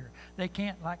be here. They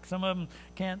can't, like some of them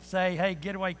can't say, hey,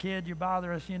 get away, kid, you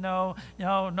bother us, you know,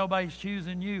 nobody's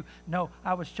choosing you. No,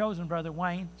 I was chosen, Brother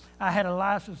Wayne. I had a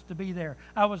license to be there.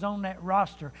 I was on that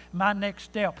roster. My next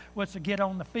step was to get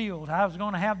on the field. I was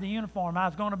going to have the uniform. I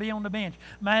was going to be on the bench.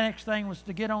 My next thing was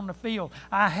to get on the field.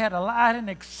 I had an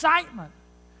excitement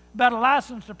about a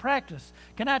license to practice.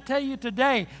 Can I tell you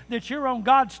today that you're on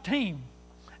God's team?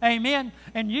 Amen.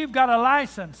 And you've got a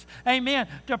license, amen,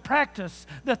 to practice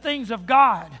the things of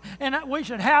God. And we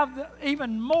should have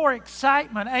even more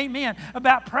excitement, amen,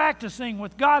 about practicing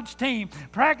with God's team,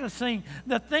 practicing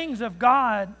the things of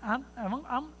God.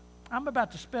 I'm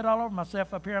about to spit all over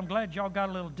myself up here. I'm glad y'all got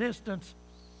a little distance.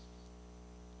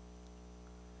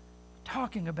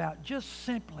 Talking about just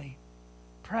simply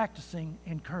practicing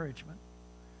encouragement.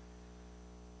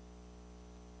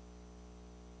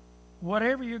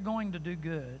 Whatever you're going to do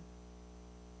good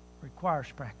requires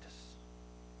practice.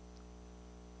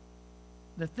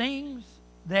 The things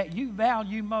that you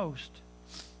value most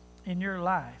in your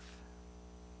life,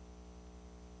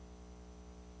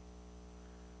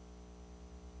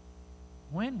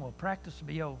 when will practice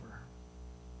be over?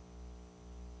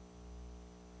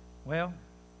 Well,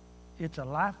 it's a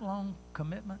lifelong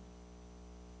commitment,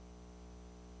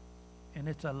 and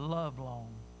it's a love-long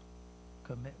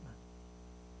commitment?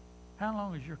 How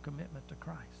long is your commitment to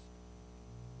Christ?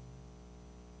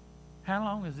 How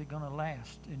long is it going to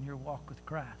last in your walk with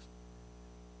Christ?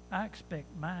 I expect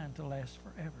mine to last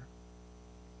forever.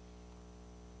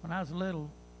 When I was little,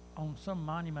 on some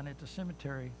monument at the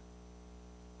cemetery,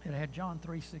 it had John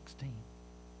 3:16.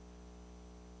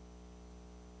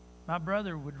 My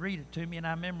brother would read it to me, and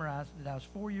I memorized it. I was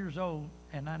 4 years old,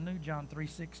 and I knew John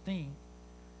 3:16.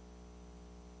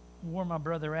 Wore my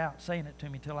brother out saying it to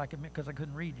me till I could, because I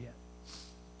couldn't read yet.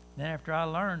 Then after I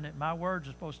learned that my words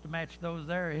are supposed to match those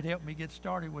there, it helped me get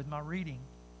started with my reading.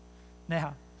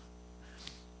 Now,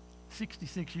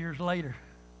 66 years later,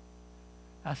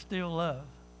 I still love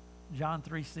John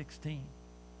 3:16.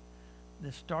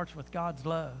 This starts with God's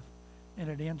love, and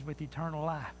it ends with eternal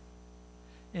life.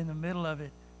 In the middle of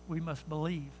it, we must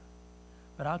believe.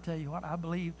 But I'll tell you what, I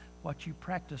believe what you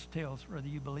practice tells whether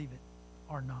you believe it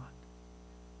or not.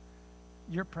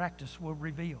 Your practice will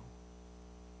reveal.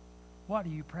 What do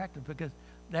you practice? Because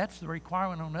that's the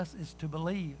requirement on us, is to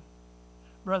believe.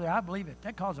 Brother, I believe it.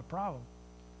 That caused a problem.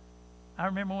 I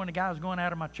remember when a guy was going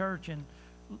out of my church in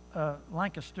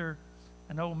Lancaster,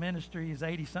 an old ministry. He's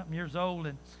 80-something years old,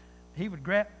 and he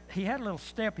had a little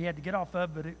step he had to get off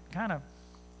of, but it kind of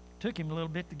took him a little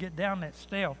bit to get down that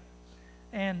step.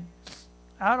 And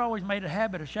I'd always made a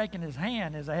habit of shaking his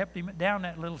hand as I helped him down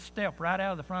that little step right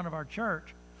out of the front of our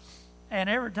church. And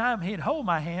every time he'd hold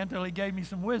my hand till he gave me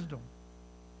some wisdom.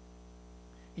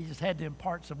 He just had to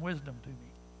impart some wisdom to me.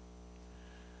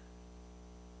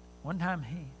 One time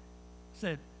he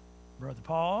said, Brother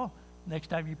Paul, next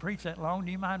time you preach that long,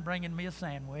 do you mind bringing me a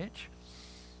sandwich?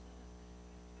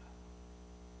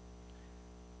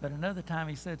 But another time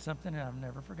he said something that I've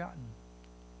never forgotten.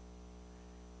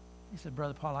 He said,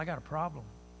 Brother Paul, I got a problem.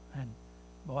 And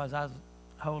boy, as I was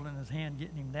holding his hand,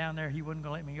 getting him down there, he wasn't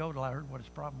going to let me go till I heard what his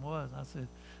problem was. I said,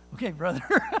 okay, brother,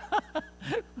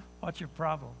 what's your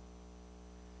problem?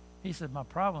 He said, my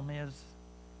problem is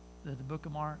that the book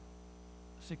of Mark,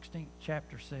 16th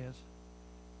chapter says,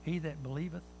 he that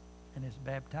believeth and is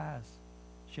baptized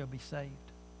shall be saved,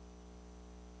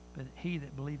 but he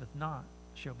that believeth not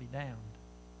shall be damned.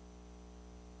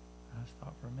 I just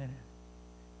thought for a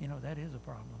minute, that is a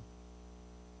problem.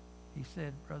 He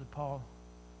said, Brother Paul,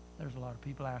 there's a lot of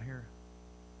people out here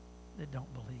that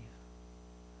don't believe.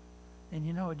 And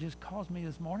it just caused me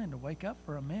this morning to wake up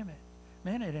for a minute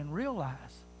and realize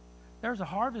there's a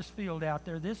harvest field out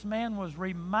there. This man was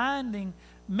reminding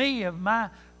me of my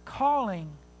calling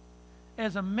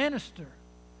as a minister.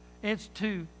 It's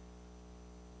to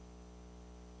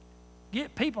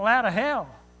get people out of hell.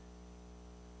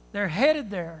 They're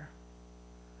headed there.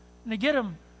 And to get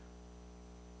them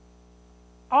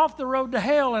off the road to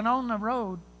hell and on the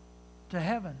road to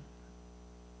heaven.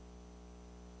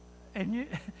 And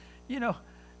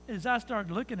as I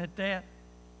started looking at that,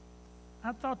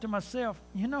 I thought to myself,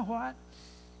 you know what?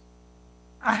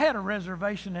 I had a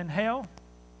reservation in hell.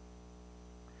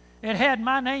 It had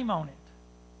my name on it.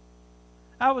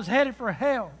 I was headed for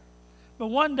hell. But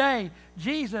one day,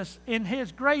 Jesus, in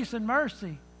His grace and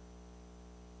mercy,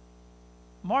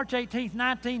 March 18th,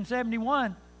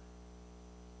 1971,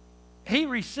 He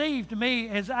received me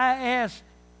as I asked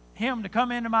Him to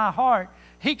come into my heart.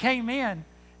 He came in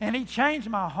and He changed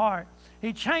my heart.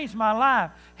 He changed my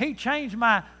life. He changed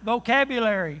my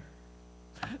vocabulary.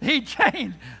 He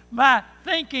changed my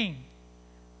thinking.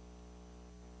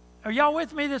 Are y'all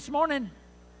with me this morning?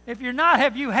 If you're not,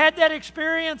 have you had that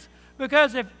experience?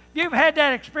 Because if you've had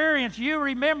that experience, you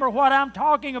remember what I'm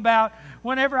talking about.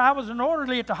 Whenever I was an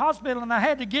orderly at the hospital and I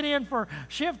had to get in for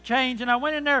shift change, and I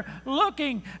went in there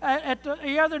looking at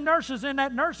the other nurses in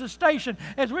that nurses station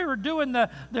as we were doing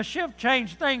the shift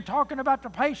change thing, talking about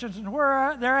the patients and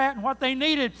where they're at and what they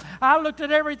needed. I looked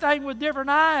at everything with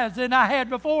different eyes than I had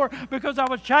before because I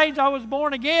was changed. I was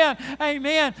born again.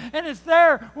 Amen. And it's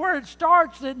there where it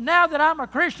starts, that now that I'm a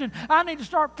Christian, I need to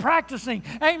start practicing.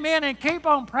 Amen. And keep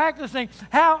on practicing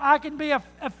how I can be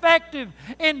effective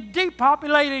in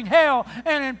depopulating hell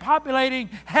and in populating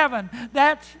heaven.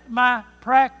 That's my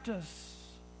practice.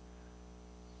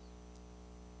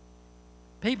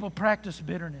 People practice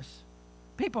bitterness.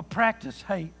 People practice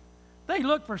hate. They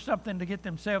look for something to get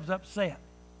themselves upset.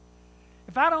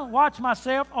 If I don't watch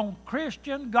myself on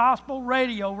Christian gospel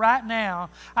radio right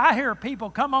now, I hear people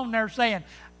come on there saying,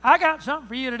 I got something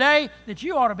for you today that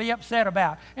you ought to be upset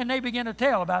about. And they begin to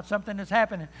tell about something that's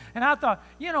happening. And I thought,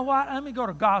 you know what? Let me go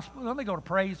to gospel. Let me go to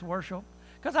praise worship.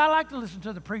 Because I like to listen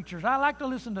to the preachers. I like to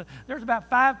listen to, there's about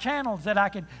 5 channels that I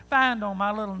can find on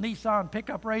my little Nissan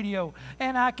pickup radio.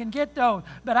 And I can get those.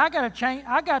 But I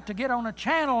got to get on a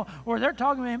channel where they're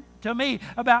talking to me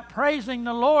about praising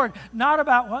the Lord, not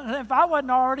about if I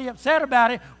wasn't already upset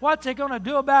about it, what's He going to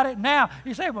do about it now?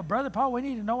 You say, well, Brother Paul, we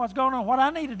need to know what's going on. What I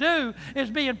need to do is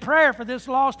be in prayer for this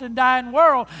lost and dying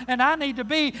world, and I need to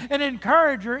be an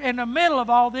encourager in the middle of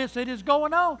all this that is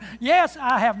going on. Yes,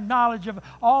 I have knowledge of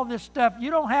all this stuff. You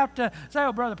don't have to say,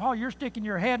 oh, Brother Paul, you're sticking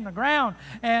your head in the ground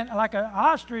and like an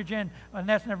ostrich, and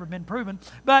that's never been proven,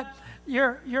 but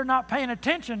you're not paying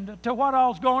attention to what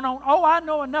all's going on. Oh, I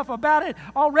know enough about it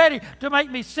already to make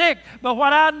me sick, but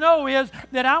what I know is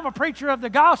that I'm a preacher of the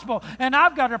gospel, and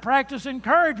I've got to practice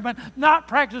encouragement, not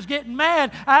practice getting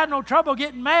mad. I have no trouble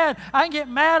getting mad. I can get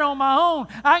mad on my own.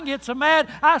 I can get so mad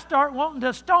I start wanting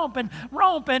to stomp and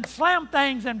romp and slam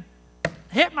things and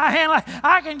hit my hand. Like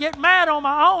I can get mad on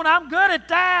my own. I'm good at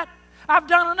that. I've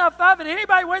done enough of it.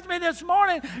 Anybody with me this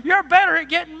morning? You're better at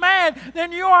getting mad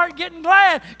than you are at getting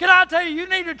glad. Can I tell you, you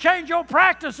need to change your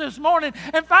practice this morning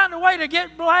and find a way to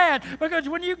get glad, because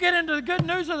when you get into the good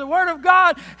news of the Word of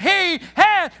God, He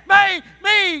has made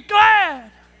me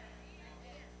glad.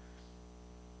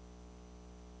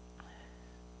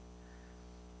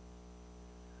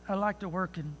 I like to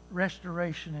work in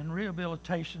restoration and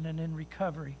rehabilitation and in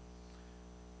recovery.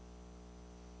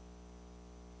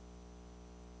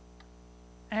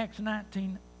 Acts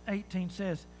 19:18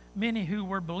 says, many who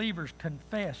were believers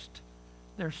confessed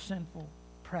their sinful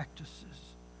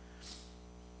practices.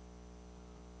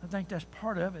 I think that's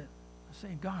part of it. I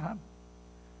say, God,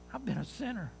 I've been a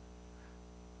sinner.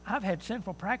 I've had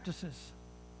sinful practices.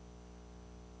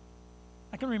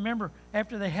 I can remember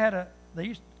after they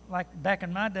used, like back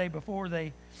in my day before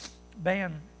they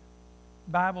banned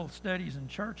Bible studies in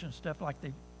church and stuff like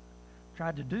they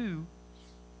tried to do,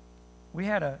 we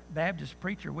had a Baptist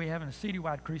preacher. We were having a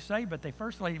citywide crusade, but they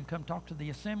first let him come talk to the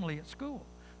assembly at school.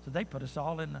 So they put us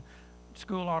all in the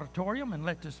school auditorium and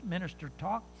let this minister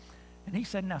talk. And he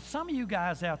said, now some of you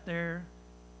guys out there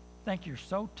think you're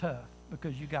so tough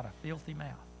because you got a filthy mouth.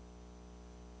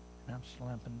 And I'm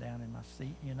slumping down in my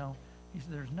seat, you know. He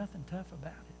said, there's nothing tough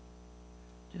about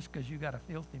it, just because you got a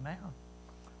filthy mouth.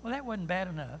 Well, that wasn't bad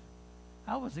enough.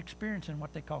 I was experiencing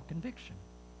what they call conviction.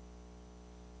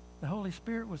 The Holy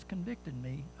Spirit was convicting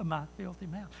me of my filthy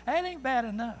mouth. That ain't bad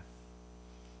enough.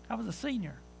 I was a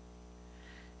senior.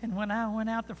 And when I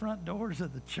went out the front doors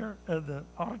of the church, of the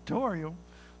auditorium,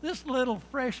 this little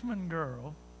freshman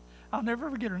girl, I'll never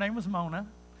forget, her name was Mona.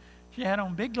 She had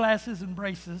on big glasses and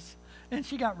braces, and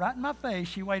she got right in my face.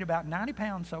 She weighed about 90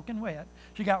 pounds soaking wet.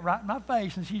 She got right in my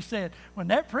face, and she said, when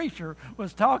that preacher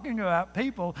was talking about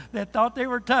people that thought they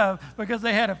were tough because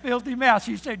they had a filthy mouth,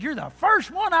 she said, you're the first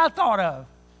one I thought of.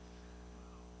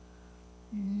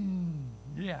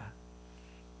 Yeah.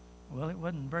 Well, it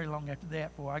wasn't very long after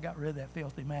that before I got rid of that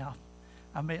filthy mouth.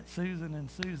 I met Susan, and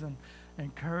Susan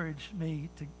encouraged me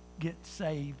to get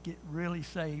saved, get really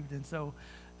saved, and so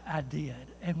I did.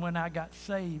 And when I got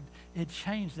saved, it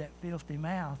changed that filthy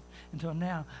mouth until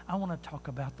now I want to talk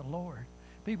about the Lord.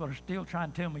 People are still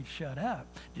trying to tell me to shut up,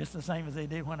 just the same as they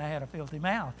did when I had a filthy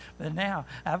mouth. But now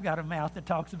I've got a mouth that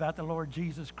talks about the Lord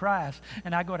Jesus Christ,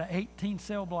 and I go to 18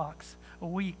 cell blocks a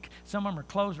week. Some of them are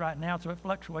closed right now, so it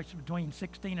fluctuates between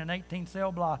 16 and 18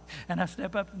 cell blocks. And I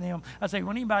step up to them. I say,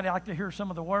 would anybody like to hear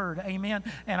some of the word? Amen.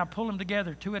 And I pull them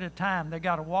together 2 at a time. They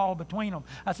got a wall between them.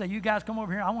 I say, you guys come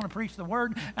over here. I want to preach the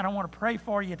word, and I want to pray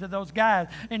for you to those guys.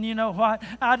 And you know what?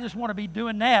 I just want to be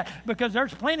doing that, because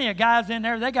there's plenty of guys in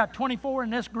there. They got 24 in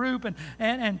this group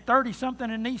and 30-something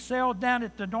in these cells down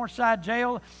at the North Side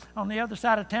Jail on the other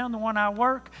side of town, the one I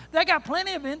work. They got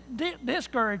plenty of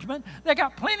discouragement. They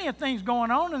got plenty of things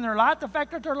going on in their life. The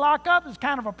fact that they're locked up is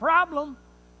kind of a problem.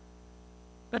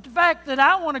 But the fact that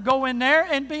I want to go in there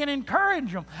and be and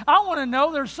encourage them. I want to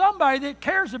know there's somebody that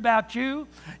cares about you.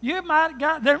 There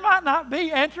might not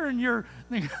be answering your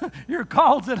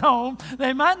calls at home.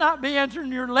 They might not be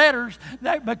answering your letters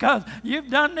because you've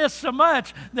done this so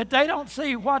much that they don't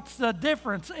see what's the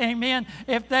difference, amen,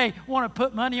 if they want to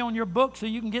put money on your book so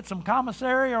you can get some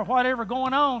commissary or whatever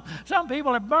going on. Some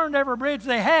people have burned every bridge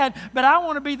they had, but I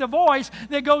want to be the voice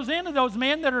that goes into those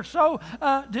men that are so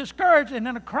discouraged and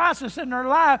in a crisis in their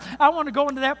life. I want to go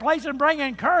into that place and bring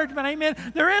encouragement, amen.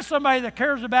 There is somebody that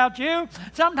cares about you.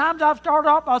 Sometimes I've started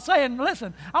off by saying,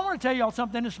 listen, I want to tell y'all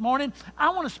something this morning. I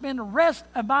want to spend the rest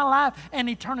of my life and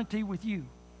eternity with you.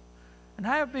 And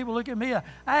I have people look at me. I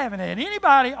haven't had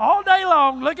anybody all day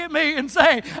long look at me and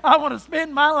say, I want to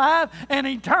spend my life and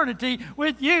eternity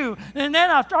with you. And then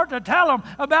I start to tell them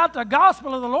about the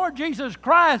gospel of the Lord Jesus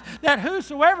Christ, that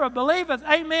whosoever believeth,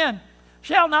 amen,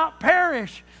 shall not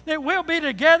perish, that we'll be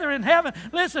together in heaven.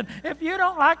 Listen, if you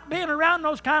don't like being around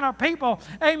those kind of people,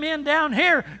 amen, down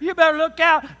here, you better look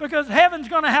out, because heaven's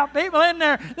going to have people in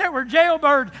there that were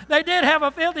jailbirds. They did have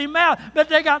a filthy mouth, but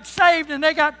they got saved and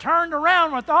they got turned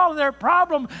around with all of their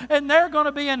problems, and they're going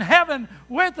to be in heaven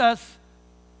with us.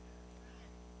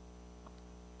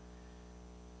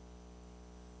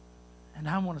 And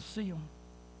I want to see them.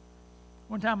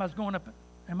 One time I was going up,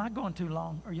 am I going too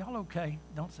long? Are y'all okay?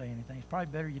 Don't say anything. It's probably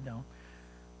better you don't.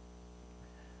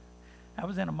 I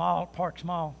was in a mall, Parks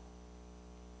Mall.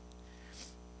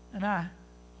 And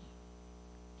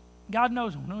God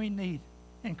knows when we need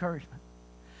encouragement.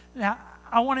 Now,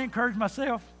 I want to encourage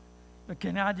myself, but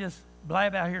can I just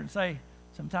blab out here and say,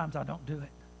 sometimes I don't do it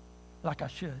like I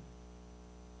should.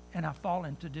 And I fall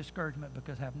into discouragement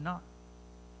because I have not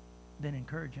been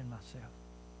encouraging myself.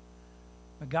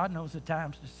 But God knows the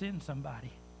times to send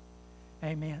somebody.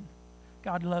 Amen.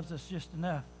 God loves us just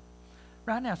enough.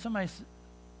 Right now, somebody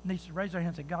needs to raise their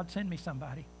hand and say, God, send me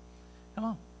somebody. Come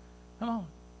on. Come on.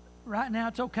 Right now,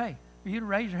 it's okay for you to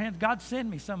raise your hands. God,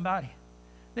 send me somebody.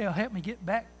 They'll help me get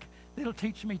back. They'll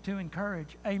teach me to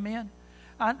encourage. Amen.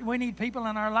 We need people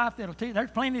in our life that'll teach. There's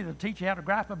plenty that'll teach you how to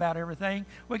gripe about everything.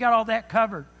 We got all that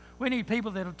covered. We need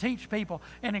people that'll teach people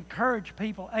and encourage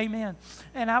people. Amen.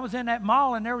 And I was in that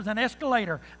mall, and there was an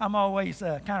escalator. I'm always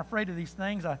kind of afraid of these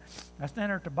things. I stand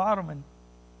there at the bottom, and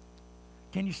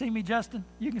can you see me, Justin?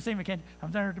 You can see me, can't you?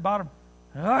 I'm there at the bottom.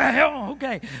 Oh,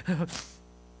 okay. Those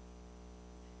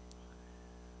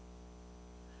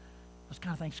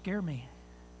kind of things scare me.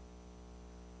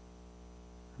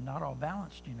 I'm not all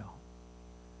balanced, you know.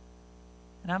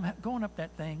 And I'm going up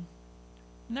that thing,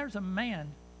 and there's a man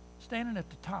standing at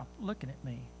the top looking at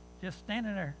me, just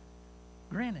standing there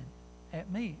grinning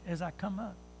at me as I come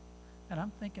up. And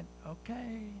I'm thinking,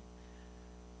 okay,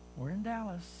 we're in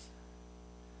Dallas.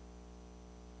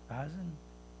 If I was in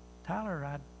Tyler,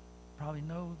 I'd probably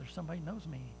know there's somebody who knows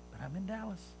me. But I'm in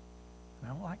Dallas,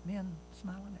 and I don't like men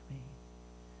smiling at me.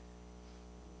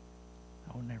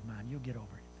 Oh, never mind. You'll get over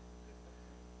it.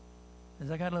 As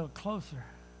I got a little closer,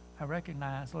 I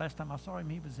recognized the last time I saw him,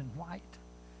 he was in white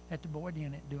at the board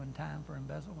unit doing time for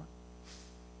embezzlement.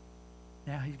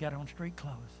 Now he's got on street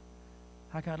clothes.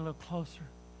 I got a little closer,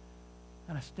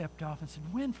 and I stepped off and said,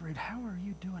 Winfred, how are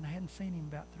you doing? I hadn't seen him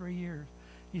about 3 years.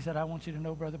 He said, I want you to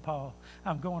know, Brother Paul,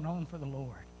 I'm going on for the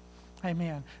Lord.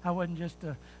 Amen. I wasn't just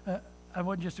a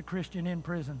Christian in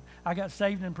prison. I got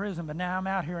saved in prison, but now I'm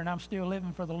out here and I'm still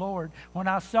living for the Lord. When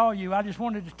I saw you, I just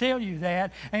wanted to tell you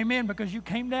that. Amen. Because you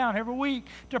came down every week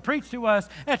to preach to us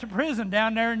at the prison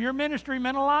down there, and your ministry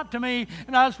meant a lot to me.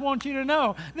 And I just want you to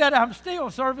know that I'm still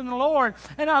serving the Lord.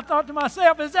 And I thought to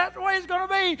myself, is that the way it's going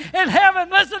to be in heaven?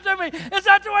 Listen to me. Is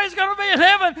that the way it's going to be in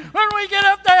heaven when we get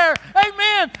up there?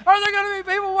 Amen. Are there going to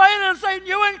be people waiting and saying,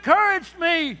 you encouraged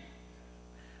me?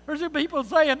 Or is there people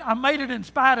saying, I made it in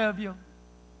spite of you?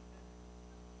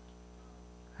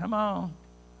 Come on.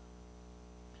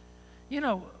 You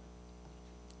know,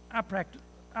 I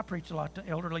preach a lot to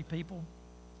elderly people.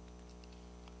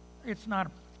 It's not,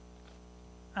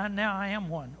 now I am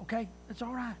one, okay? It's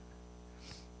all right.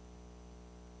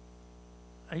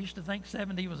 I used to think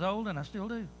 70 was old, and I still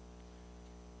do.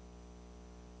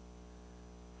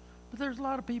 But there's a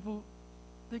lot of people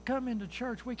that come into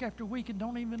church week after week and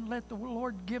don't even let the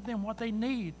Lord give them what they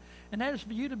need. And that is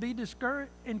for you to be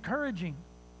encouraging.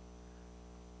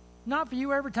 Not for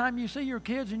you every time you see your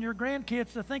kids and your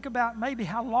grandkids to think about maybe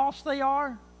how lost they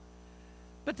are,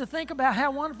 but to think about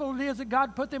how wonderful it is that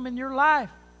God put them in your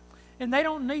life. And they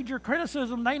don't need your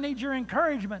criticism. They need your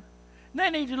encouragement. And they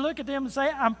need you to look at them and say,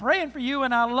 I'm praying for you,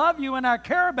 and I love you, and I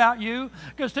care about you.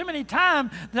 Because too many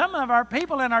times, some of our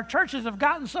people in our churches have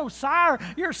gotten so sour.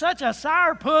 You're such a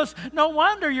sourpuss. No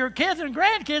wonder your kids and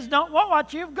grandkids don't want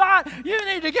what you've got. You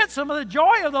need to get some of the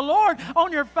joy of the Lord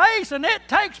on your face, and it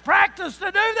takes practice to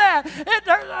do that.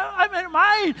 At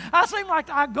my age, I seem like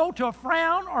I go to a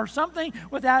frown or something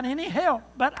without any help.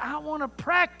 But I want to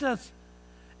practice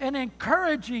an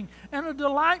encouraging and a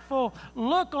delightful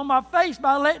look on my face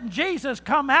by letting Jesus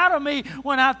come out of me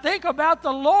when I think about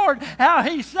the Lord, how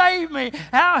He saved me,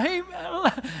 how He,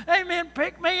 amen,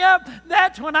 picked me up.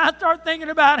 That's when I start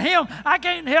thinking about Him. I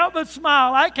can't help but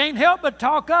smile. I can't help but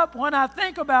talk up when I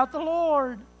think about the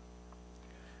Lord.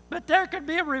 But there could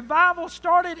be a revival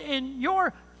started in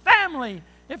your family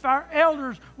if our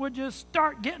elders would just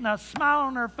start getting a smile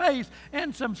on their face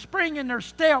and some spring in their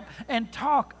step and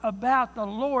talk about the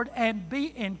Lord and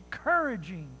be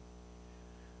encouraging.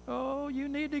 Oh, you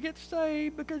need to get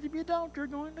saved, because if you don't, you're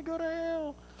going to go to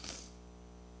hell.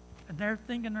 And they're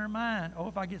thinking in their mind, oh,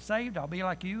 if I get saved, I'll be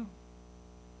like you.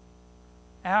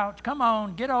 Ouch. Come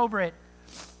on, get over it.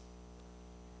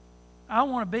 I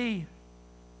want to be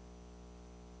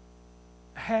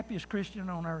happiest Christian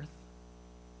on earth.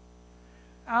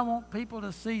 I want people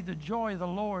to see the joy of the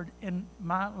Lord in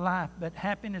my life. But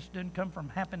happiness doesn't come from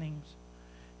happenings.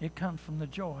 It comes from the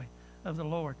joy of the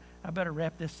Lord. I better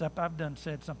wrap this up. I've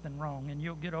said something wrong, and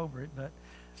you'll get over it. But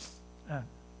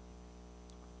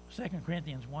 2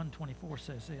 Corinthians 1:24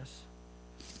 says this.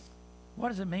 What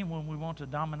does it mean when we want to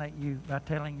dominate you by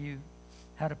telling you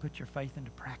how to put your faith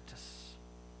into practice?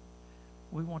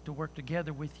 We want to work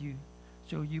together with you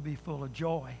so you be full of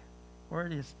joy. Where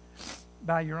it is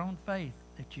by your own faith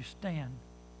that you stand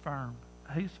firm.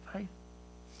 Whose faith?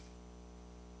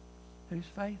 Whose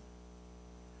faith?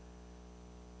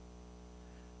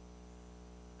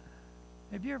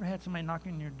 Have you ever had somebody knock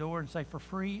on your door and say, for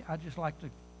free, I'd just like to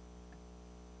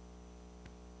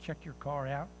check your car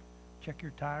out, check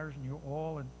your tires and your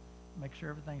oil, and make sure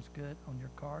everything's good on your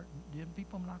car? Do you have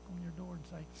people knock on your door and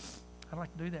say, I'd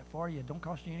like to do that for you. It don't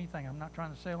cost you anything. I'm not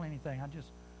trying to sell anything. I just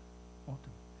want to.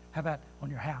 How about on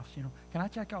your house? Can I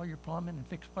check all your plumbing and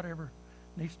fix whatever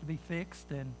needs to be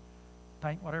fixed and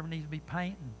paint whatever needs to be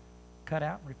painted and cut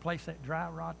out and replace that dry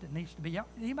rot that needs to be out?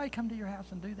 Anybody come to your house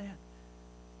and do that?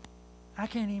 I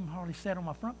can't even hardly sit on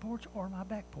my front porch or my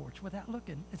back porch without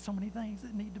looking at so many things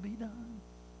that need to be done.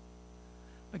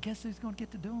 But guess who's going to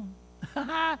get to do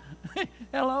them?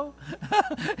 Hello?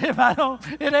 If I don't,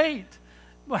 it ain't.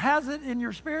 Well, how's it in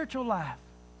your spiritual life?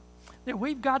 That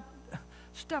we've got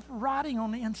stuff rotting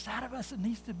on the inside of us that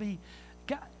needs to be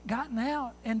gotten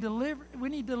out and delivered. We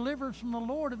need deliverance from the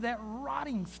Lord of that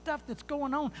rotting stuff that's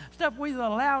going on, stuff we've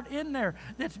allowed in there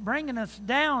that's bringing us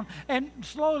down. And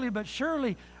slowly but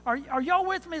surely, are y'all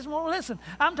with me? Listen,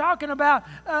 I'm talking about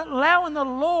allowing the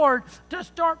Lord to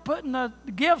start putting the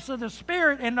gifts of the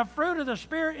Spirit and the fruit of the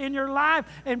Spirit in your life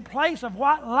in place of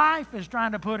what life is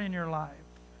trying to put in your life.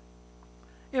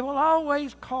 It will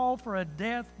always call for a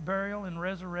death, burial, and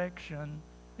resurrection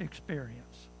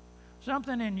experience.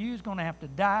 Something in you is going to have to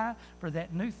die for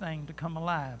that new thing to come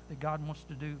alive that God wants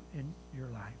to do in your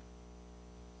life.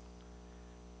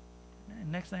 And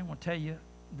next thing I want to tell you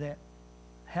that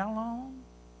how long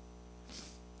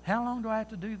do I have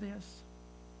to do this?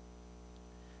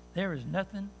 There is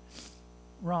nothing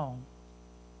wrong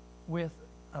with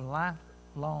a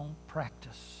lifelong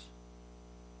practice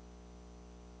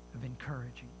of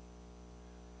encouraging.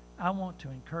 I want to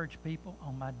encourage people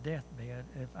on my deathbed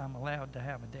if I'm allowed to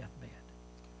have a deathbed.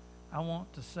 I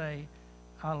want to say,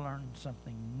 I learned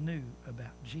something new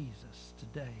about Jesus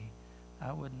today.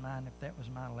 I wouldn't mind if that was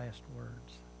my last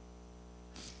words.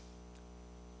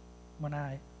 When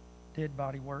I did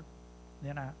body work,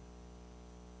 then I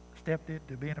stepped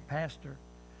into being a pastor.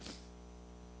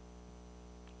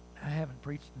 I haven't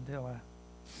preached until I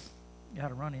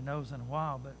got a runny nose in a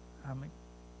while, but I'm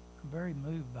very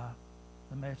moved by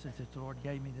the message that the Lord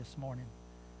gave me this morning.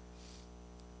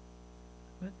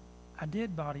 But I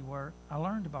did body work. I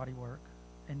learned body work,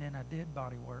 and then I did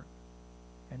body work.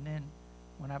 And then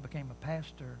when I became a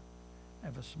pastor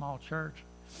of a small church,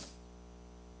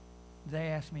 they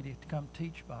asked me to come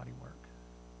teach body work.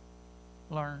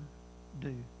 Learn,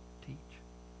 do, teach.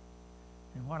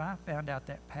 And what I found out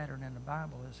that pattern in the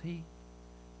Bible is he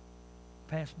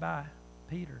passed by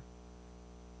Peter,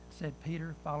 said,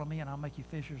 Peter, follow me and I'll make you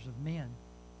fishers of men.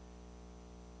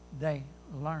 They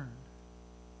learned.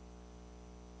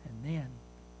 And then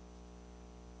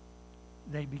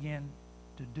they began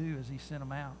to do as he sent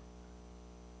them out.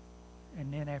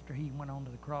 And then after he went on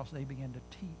to the cross, they began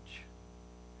to teach.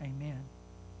 Amen.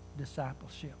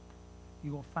 Discipleship.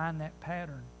 You will find that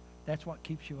pattern. That's what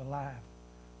keeps you alive.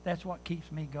 That's what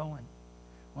keeps me going.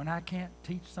 When I can't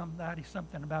teach somebody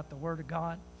something about the Word of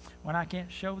God, when I can't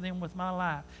show them with my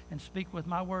life and speak with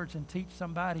my words and teach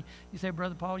somebody, you say,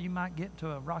 Brother Paul, you might get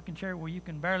to a rocking chair where you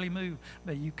can barely move,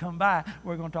 but you come by,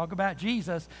 we're going to talk about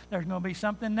Jesus. There's going to be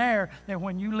something there that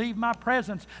when you leave my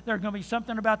presence, there's going to be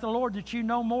something about the Lord that you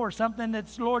know more, something that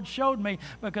the Lord showed me,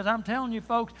 because I'm telling you,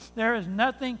 folks, there is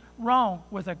nothing wrong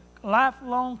with a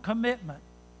lifelong commitment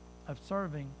of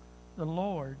serving the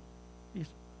Lord.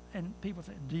 And people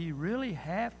say, do you really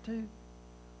have to?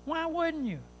 Why wouldn't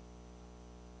you?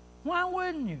 Why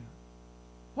wouldn't you?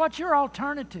 What's your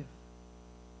alternative?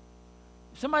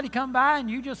 Somebody come by and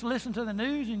you just listen to the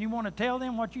news and you want to tell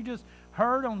them what you just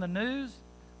heard on the news.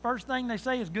 First thing they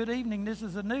say is, good evening, this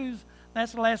is the news.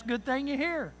 That's the last good thing you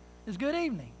hear is good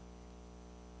evening.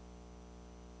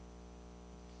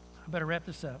 I better wrap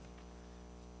this up.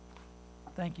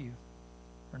 Thank you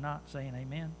for not saying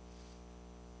amen.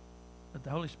 But the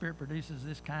Holy Spirit produces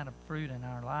this kind of fruit in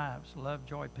our lives: love,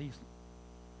 joy, peace,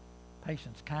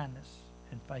 patience, kindness,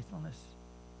 and faithfulness.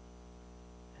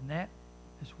 And that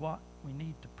is what We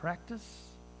need to practice.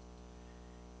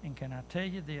 And can I tell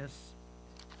you this?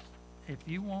 If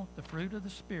you want the fruit of the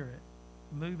Spirit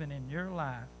moving in your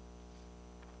life,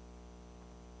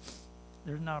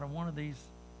 there's not a one of these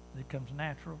that comes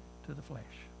natural to the flesh.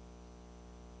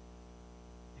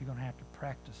 You're going to have to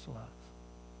practice love.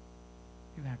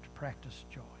 You're going to have to practice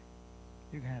joy.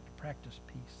 You're going to have to practice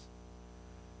peace.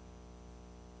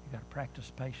 You've got to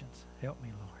practice patience. Help me,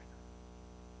 Lord.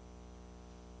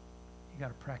 You got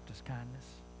to practice kindness.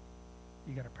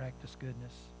 You got to practice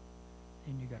goodness.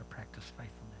 And you got to practice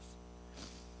faithfulness.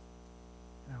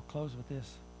 And I'll close with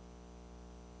this.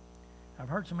 I've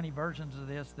heard so many versions of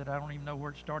this that I don't even know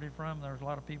where it started from. There's a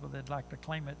lot of people that like to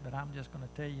claim it, but I'm just going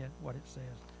to tell you what it says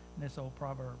in this old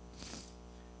proverb.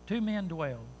 2 men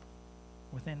dwell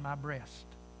within my breast.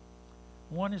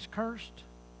 One is cursed,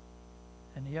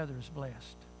 and the other is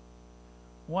blessed.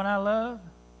 One I love,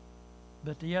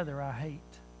 but the other I hate.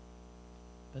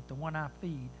 But the one I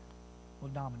feed will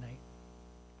dominate.